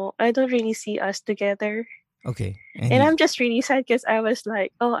 No, I don't really see us together. Okay. And I'm just really sad because I was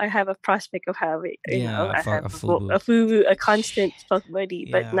like, oh, I have a prospect of having, a constant fuck buddy.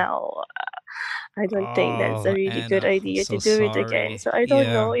 Yeah. But now I don't think that's a really good idea to do it again. So I don't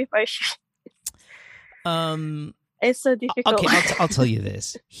know if I should. It's so difficult. Okay, I'll tell you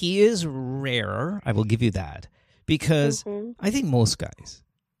this. He is rarer. I will give you that. Because I think most guys,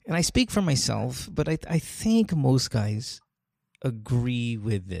 and I speak for myself, but I think most guys agree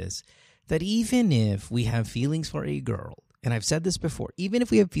with this, that even if we have feelings for a girl, and I've said this before, even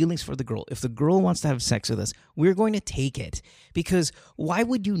if we have feelings for the girl, if the girl wants to have sex with us, we're going to take it. Because why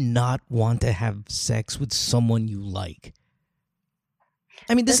would you not want to have sex with someone you like?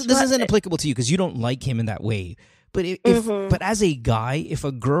 I mean, this isn't applicable to you because you don't like him in that way. But but as a guy, if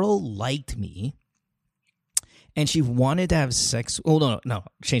a girl liked me and she wanted to have sex, no,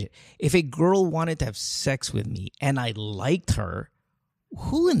 change it. If a girl wanted to have sex with me and I liked her,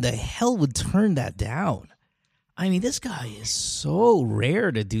 who in the hell would turn that down? I mean, this guy is so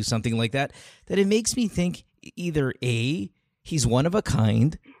rare to do something like that it makes me think either A, he's one of a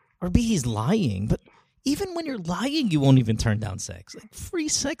kind, or B, he's lying. But even when you're lying, you won't even turn down sex. Like, free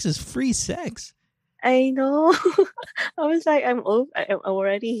sex is free sex. I know. I was like, I'm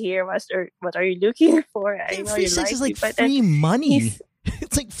already here. What are you looking for? I know free you sex like is like me, free money.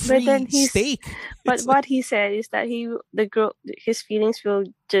 It's like free steak. But what he said is that his feelings will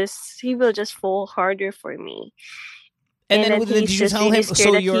just fall harder for me. And then did you tell him?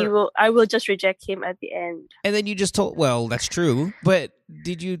 So I will just reject him at the end. And then you just told. Well, that's true. But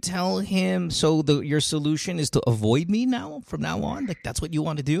did you tell him? So your solution is to avoid me now from now on? Like that's what you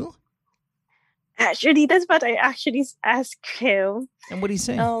want to do? Actually, that's what I actually asked him. And what did he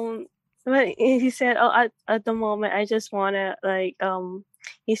say? But he said, "Oh, at the moment, I just wanna like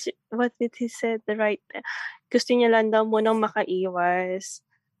what did he say? The right, gusto niya lang daw munang makaiwas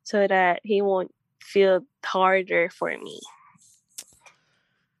so that he won't feel harder for me."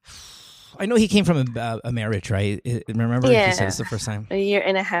 I know he came from a marriage, right? Remember, he said this the first time. A year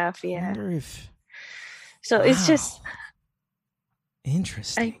and a half, yeah. I wonder if. So it's just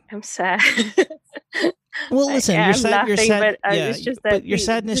interesting. I'm sad. Well, listen, you're sad. You're sad. But it's just that your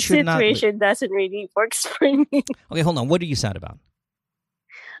sadness should not. The situation doesn't really work for me. Okay, hold on. What are you sad about?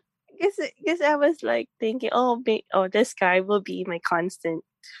 Because I was like thinking, this guy will be my constant.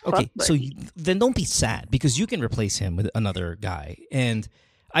 Okay, so then don't be sad because you can replace him with another guy. And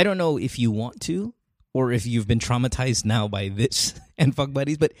I don't know if you want to or if you've been traumatized now by this and fuck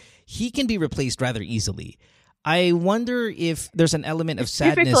buddies, but he can be replaced rather easily. I wonder if there's an element of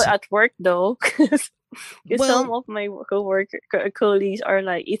sadness. Difficult at work though, because some of my colleagues are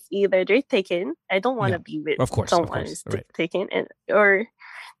like, it's either they're taken. I don't want to be with someone who's taken, or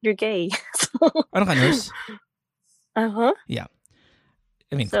you're gay. Ano ka, nurse? Yeah.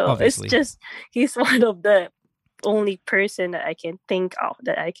 I mean, so obviously. It's just he's one of the only person that I can think of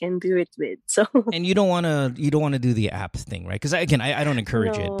that I can do it with. So and you don't want to do the app thing, right? Because again, I don't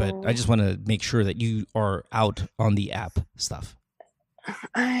encourage it, but I just want to make sure that you are out on the app stuff.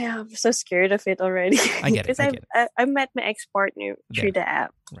 I am so scared of it already. I get it. Because I met my ex-partner through the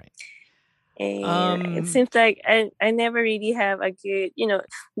app. Right. And it seems like I never really have a good,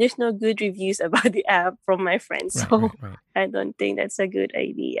 there's no good reviews about the app from my friends. So right. I don't think that's a good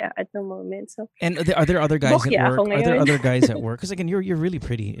idea at the moment. So And are there other guys Bokeh at work? ako Are there ngayon. other guys at work? Because again, you're really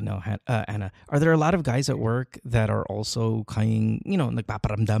pretty, Anna. Are there a lot of guys at work that are also kayang,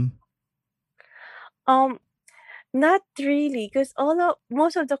 nagpaparamdam? Not really, because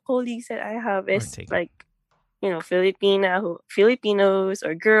most of the colleagues that I have is taken. like, Filipinos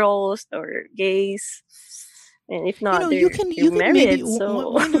or girls or gays, and if not, you they're can married. maybe So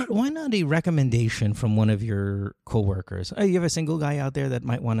why not a recommendation from one of your coworkers? You have a single guy out there that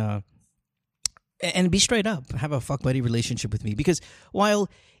might want to, and be straight up, have a fuck buddy relationship with me, because while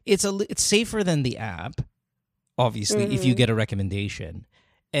it's safer than the app, obviously, if you get a recommendation,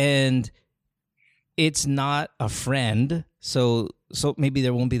 and it's not a friend, so maybe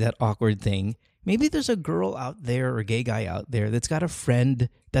there won't be that awkward thing. Maybe there's a girl out there or a gay guy out there that's got a friend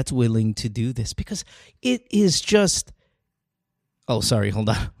that's willing to do this, because it is just. Oh, sorry. Hold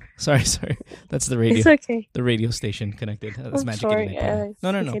on. Sorry. That's the radio. it's okay. The radio station connected. That's I'm Magic sorry. 89.1.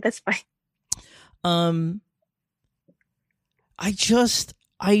 No. Okay, that's fine.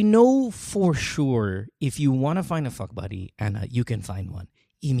 I know for sure if you want to find a fuck buddy, Anna, you can find one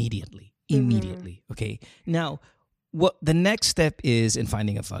immediately. Okay. Now, what the next step is in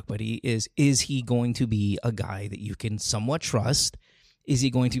finding a fuck buddy is he going to be a guy that you can somewhat trust? Is he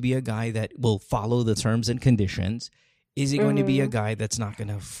going to be a guy that will follow the terms and conditions? Is he going to be a guy that's not going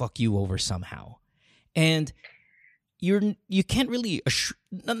to fuck you over somehow? And you can't really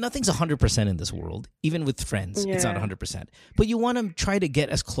nothing's 100% in this world. Even with friends, it's not 100%. But you want to try to get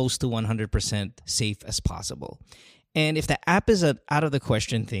as close to 100% safe as possible. And if the app is an out of the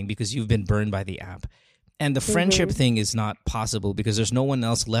question thing because you've been burned by the app, and the friendship thing is not possible because there's no one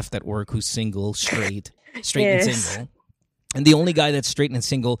else left at work who's single, straight and single, and the only guy that's straight and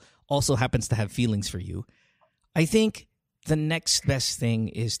single also happens to have feelings for you, I think the next best thing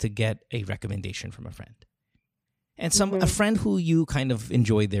is to get a recommendation from a friend. And a friend who you kind of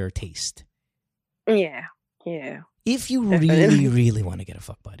enjoy their taste. Yeah. If you really, really want to get a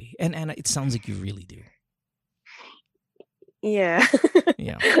fuck buddy, and Anna, it sounds like you really do. Yeah.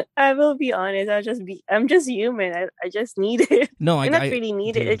 Yeah. I will be honest. I'm just human. I just need it. No, I not really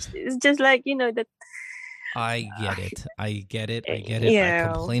need it. It's just like, that. I get it. Yeah.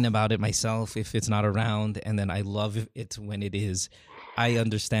 I complain about it myself if it's not around, and then I love it when it is. I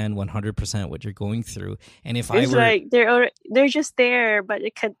understand 100% what you're going through, and if it's like they're just there, but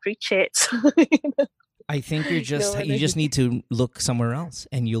you can't reach it. So, I think you just need to look somewhere else,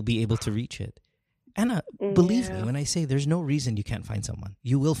 and you'll be able to reach it. Anna, believe me when I say there's no reason you can't find someone.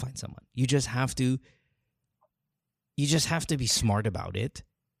 You will find someone. You just have to be smart about it,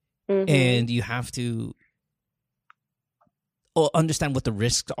 and you have to understand what the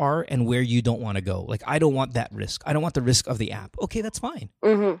risks are and where you don't want to go. Like, I don't want that risk. I don't want the risk of the app. Okay, that's fine.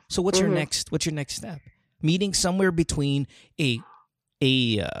 So what's your next step? Meeting somewhere between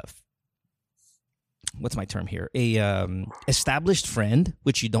what's my term here? Established friend,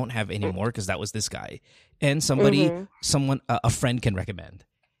 which you don't have anymore because that was this guy, and someone a friend can recommend.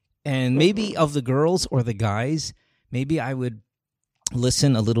 And maybe of the girls or the guys, maybe I would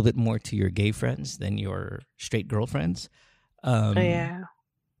listen a little bit more to your gay friends than your straight girlfriends. And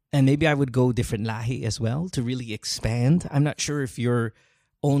maybe I would go different lahi as well to really expand. I'm not sure if you're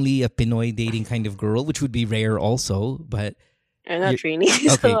only a Pinoy dating kind of girl, which would be rare also, but not really. Okay.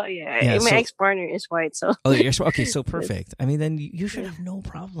 So, my ex-partner is white, so. Oh, you're okay. So perfect. I mean, then you should have no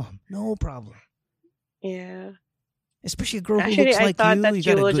problem. No problem. Yeah. Especially a girl who Actually, looks I like thought you. that You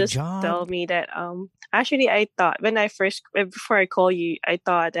got a will good just job. tell me that. Actually, I thought before I call you, I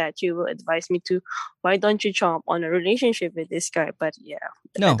thought that you will advise me to, why don't you jump on a relationship with this guy? But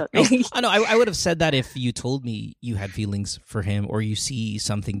No, I don't really. I know. I would have said that if you told me you had feelings for him or you see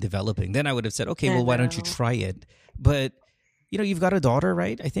something developing. Then I would have said, okay, well, why don't you try it? But you've got a daughter,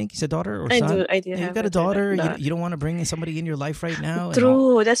 right? I think he's a daughter or son. I do. Yeah, Have you've got a daughter. You don't want to bring somebody in your life right now.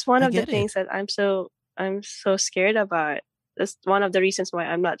 True. That's one I of the get it. things that I'm so scared about. That's one of the reasons why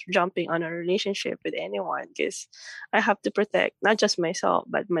I'm not jumping on a relationship with anyone, because I have to protect not just myself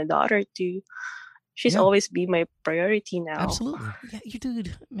but my daughter too. She's always be my priority now. Absolutely. Yeah,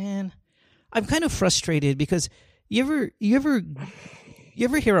 dude, man. I'm kind of frustrated because you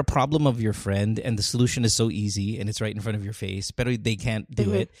ever hear a problem of your friend and the solution is so easy and it's right in front of your face, but they can't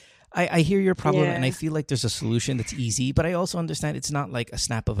do it. I hear your problem and I feel like there's a solution that's easy, but I also understand it's not like a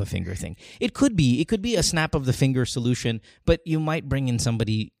snap of a finger thing. It could be a snap of the finger solution, but you might bring in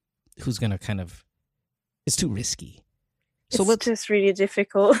somebody who's going to it's too risky. So it's just really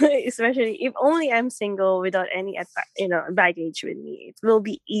difficult, especially if only I'm single without any baggage with me. It will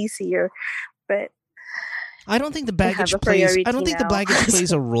be easier, but I don't think the I have baggage a plays. priority I don't think the now. baggage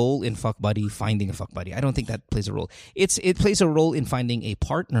plays a role in fuck buddy finding a fuck buddy. I don't think that plays a role. It plays a role in finding a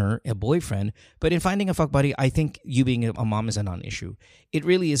partner, a boyfriend. But in finding a fuck buddy, I think you being a mom is a non-issue. It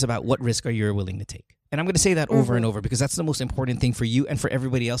really is about what risk are you willing to take. And I'm going to say that over and over because that's the most important thing for you and for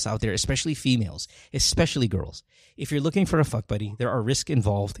everybody else out there, especially females, especially girls. If you're looking for a fuck buddy, there are risks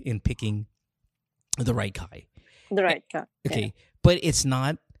involved in picking the right guy. The right guy. Okay, but it's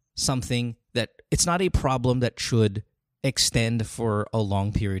not something it's not a problem that should extend for a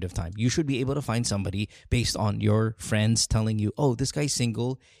long period of time. You should be able to find somebody based on your friends telling you, oh, this guy's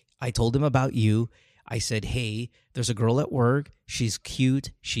single. I told him about you. I said, hey, there's a girl at work. She's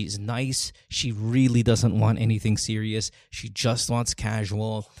cute. She's nice. She really doesn't want anything serious. She just wants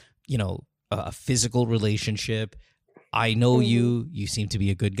casual, a physical relationship. I know you. You seem to be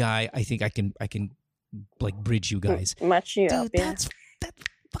a good guy. I think I can like bridge you guys. Match you up, yeah. That's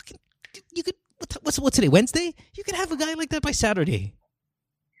fucking. You could. What's today? Wednesday? You could have a guy like that by Saturday.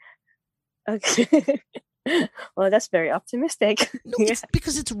 Okay. Well, that's very optimistic. No, it's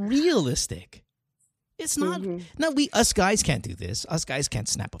because it's realistic. It's not. Now, us guys can't do this. Us guys can't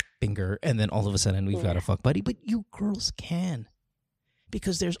snap a finger and then all of a sudden we've got a fuck buddy. But you girls can.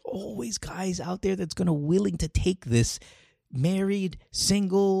 Because there's always guys out there that's willing to take this married,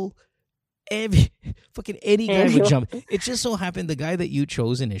 single, any guy would jump. It just so happened the guy that you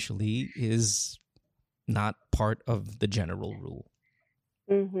chose initially is not part of the general rule.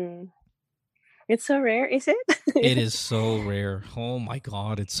 It's so rare, is it? It is so rare. Oh my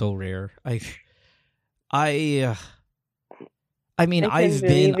God, it's so rare. I've been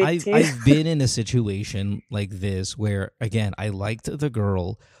in a situation like this where, again, I liked the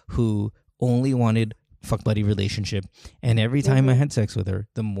girl who only wanted fuck buddy relationship, and every time I had sex with her,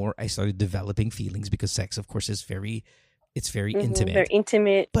 the more I started developing feelings because sex, of course, is very intimate. Very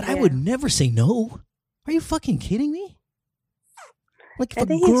intimate. But I would never say no. Are you fucking kidding me? Like, I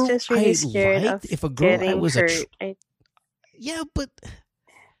think he's just really scared of if a girl I was hurt. Yeah, but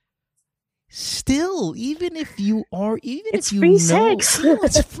still, even if you know, it's free sex.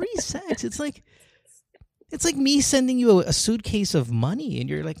 It's free sex. It's like me sending you a suitcase of money and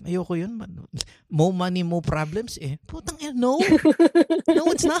you're like, ayoko yun. Mo money, mo problems. Putang ina, no.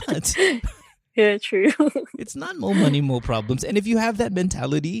 No, it's not. Yeah, true. It's not mo money, mo problems. And if you have that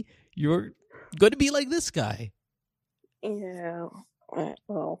mentality, you're going to be like this guy. Yeah.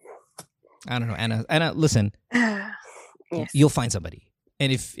 Well, I don't know, Anna, listen. Yes. You'll find somebody.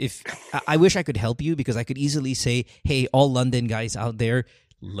 And if I wish I could help you because I could easily say, hey, all London guys out there,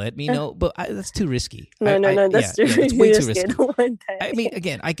 let me know. But that's too risky. No, that's it's way too risky. One time. I mean,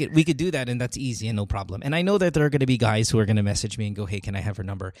 again, we could do that and that's easy and no problem. And I know that there are going to be guys who are going to message me and go, hey, can I have her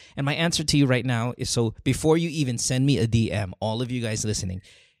number? And my answer to you right now is, so before you even send me a DM, all of you guys listening,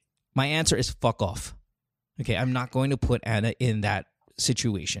 my answer is fuck off. Okay, I'm not going to put Anna in that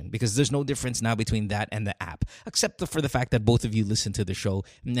situation because there's no difference now between that and the app, except for the fact that both of you listen to the show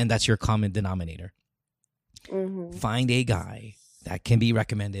and that's your common denominator. Find a guy that can be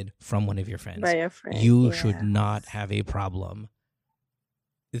recommended from one of your friends. By a friend. You should not have a problem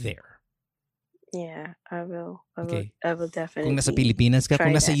there. Yeah, I will. Okay. I will definitely. Kung nasa Pilipinas ka,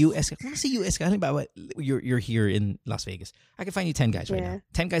 kung nasa that. US ka, halimbawa, you're here in Las Vegas. I can find you 10 guys right now.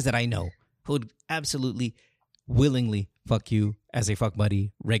 10 guys that I know who would absolutely willingly fuck you as a fuck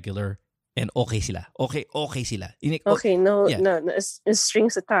buddy, regular, and okay sila. Okay sila. Okay, no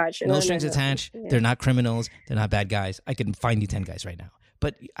strings attached. No strings attached. Yeah. They're not criminals. They're not bad guys. I can find you 10 guys right now.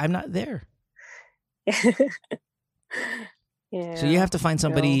 But I'm not there. Yeah. So you have to find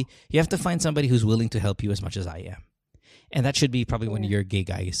somebody. You have to find somebody who's willing to help you as much as I am, and that should be probably one of your gay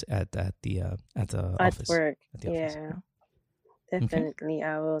guys at the office. Work. At the office. Yeah. Definitely,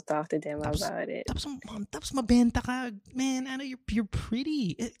 I will talk to them about it. Tapos mabenta ka. Man, Anna, you're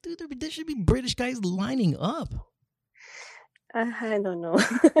pretty. Dude, there should be British guys lining up. I don't know.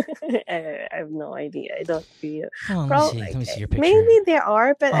 I have no idea. I don't feel. Oh, let me see your picture. Maybe there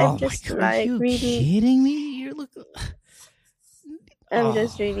are, but I'm my just God, like are you really kidding me? You're I'm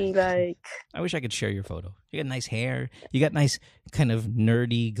just really like. I wish I could share your photo. You got nice hair. You got nice kind of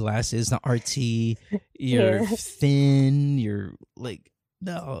nerdy glasses, not artsy. You're thin. You're like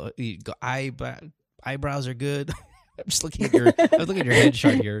eyebrows are good. I'm just looking at your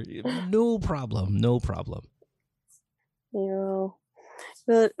headshot here. No problem.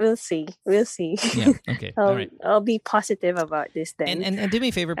 We'll see. Yeah. Okay. All right. I'll be positive about this then. And do me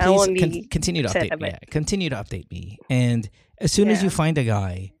a favor, please continue to update me. Yeah, continue to update me. And as soon as you find a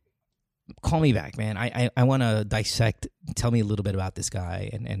guy, call me back, man. I want to dissect. Tell me a little bit about this guy,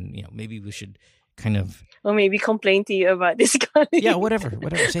 and maybe we should kind of, or maybe complain to you about this guy. Yeah, whatever.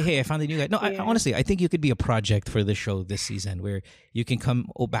 Say, hey, I found a new guy. No, I, honestly, I think you could be a project for this show this season where you can come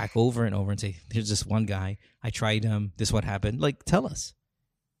back over and over and say, here's this one guy. I tried him. This is what happened. Like, tell us.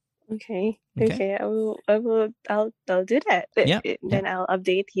 Okay. I'll do that. Then I'll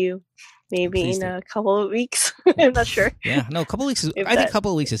update you maybe in a couple of weeks. I'm not sure. Yeah, no, a couple of weeks. I think a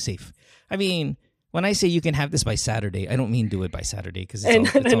couple of weeks is safe. I mean, when I say you can have this by Saturday, I don't mean do it by Saturday because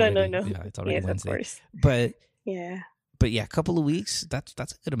it's already Yeah, it's already Wednesday. Of course. But yeah, a couple of weeks. That's a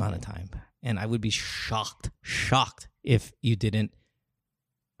good amount of time, and I would be shocked if you didn't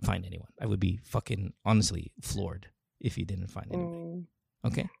find anyone. I would be fucking honestly floored if you didn't find anyone.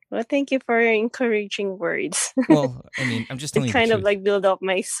 Okay. Well, thank you for your encouraging words. Well, I mean, I'm just telling you. It kind of like build up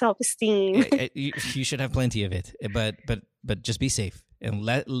my self-esteem. You should have plenty of it, but just be safe and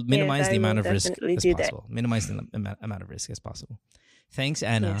minimize the amount of risk as possible. Minimize the amount of risk as possible. Thanks,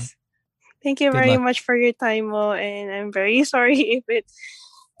 Anna. Yes. Thank you very much for your time, Mo, and I'm very sorry if it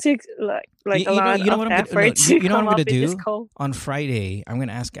took like a lot of effort to come up with this call. On Friday, I'm going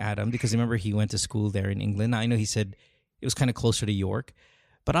to ask Adam because remember he went to school there in England. I know he said it was kind of closer to York.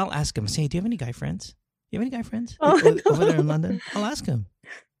 But I'll ask him, say, do you have any guy friends? Over there in London? I'll ask him.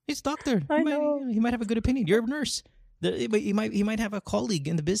 He's a doctor. He might have a good opinion. You're a nurse. He might have a colleague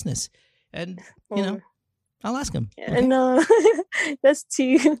in the business. And, I'll ask him. Okay? No, that's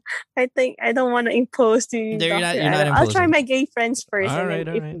too. I think I don't want to impose to you. You're not imposing. I'll try my gay friends first. All right.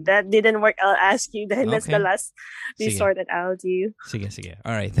 If that didn't work, I'll ask you. Then that's the last resort that I'll do. Sige.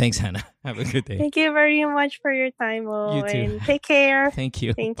 All right. Thanks, Hannah. Have a good day. Thank you very much for your time, Mo. You too. And take care. Thank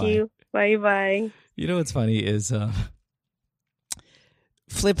you. Thank you. Bye. You know what's funny is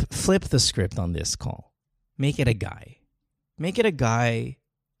flip the script on this call. Make it a guy.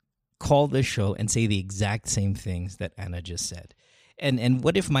 Call the show and say the exact same things that Anna just said. And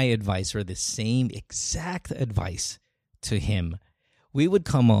what if my advice were the same exact advice to him? We would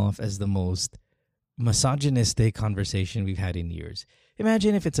come off as the most misogynistic conversation we've had in years.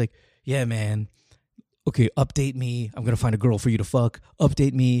 Imagine if it's like, yeah, man, okay, update me. I'm going to find a girl for you to fuck.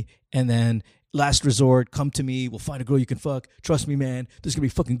 Update me. And then last resort, come to me. We'll find a girl you can fuck. Trust me, man. There's going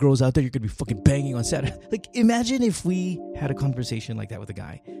to be fucking girls out there. You're going to be fucking banging on Saturday. Like, imagine if we had a conversation like that with a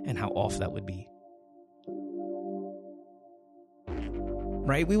guy and how off that would be.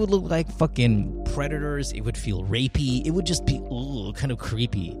 Right? We would look like fucking predators. It would feel rapey. It would just be kind of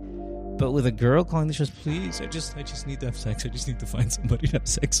creepy. But with a girl calling the shows, please, I just need to have sex. I just need to find somebody to have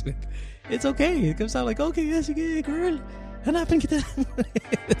sex with. It's okay. It comes out like, okay, yes, okay, girl. Hanapin kita.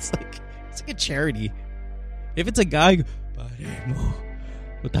 It's like a charity. If it's a guy, pare mo,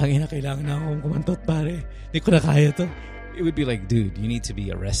 utangin na kailangan na akong kumantot, pare. Hindi ko na kaya to. It would be like, dude, you need to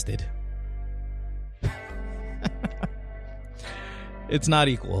be arrested. It's not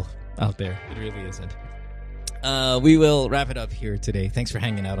equal out there. It really isn't. We will wrap it up here today. Thanks for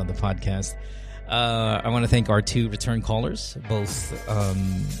hanging out on the podcast. I want to thank our two return callers, both,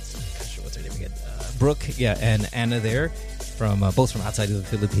 what's her name again? Brooke, and Anna there, both from outside of the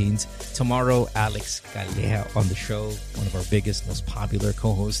Philippines. Tomorrow, Alex Calleja on the show, one of our biggest, most popular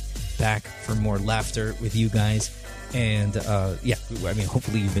co-hosts, back for more laughter with you guys. And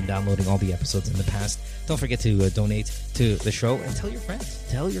hopefully you've been downloading all the episodes in the past. Don't forget to donate to the show and tell your friends.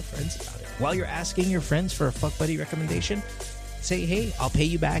 Tell your friends about it. While you're asking your friends for a Fuck Buddy recommendation, say, hey, I'll pay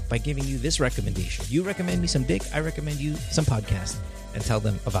you back by giving you this recommendation. You recommend me some dick, I recommend you some podcast, and tell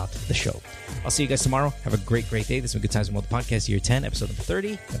them about the show. I'll see you guys tomorrow. Have a great day. This has been Good Times with Mo, the podcast, year 10, episode number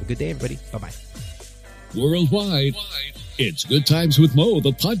 30. Have a good day, everybody. Bye-bye. Worldwide, it's Good Times with Mo,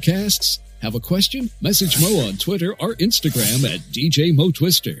 the podcasts. Have a question? Message Mo on Twitter or Instagram at DJ Mo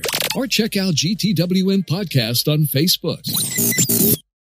Twister. Or check out GTWN Podcast on Facebook.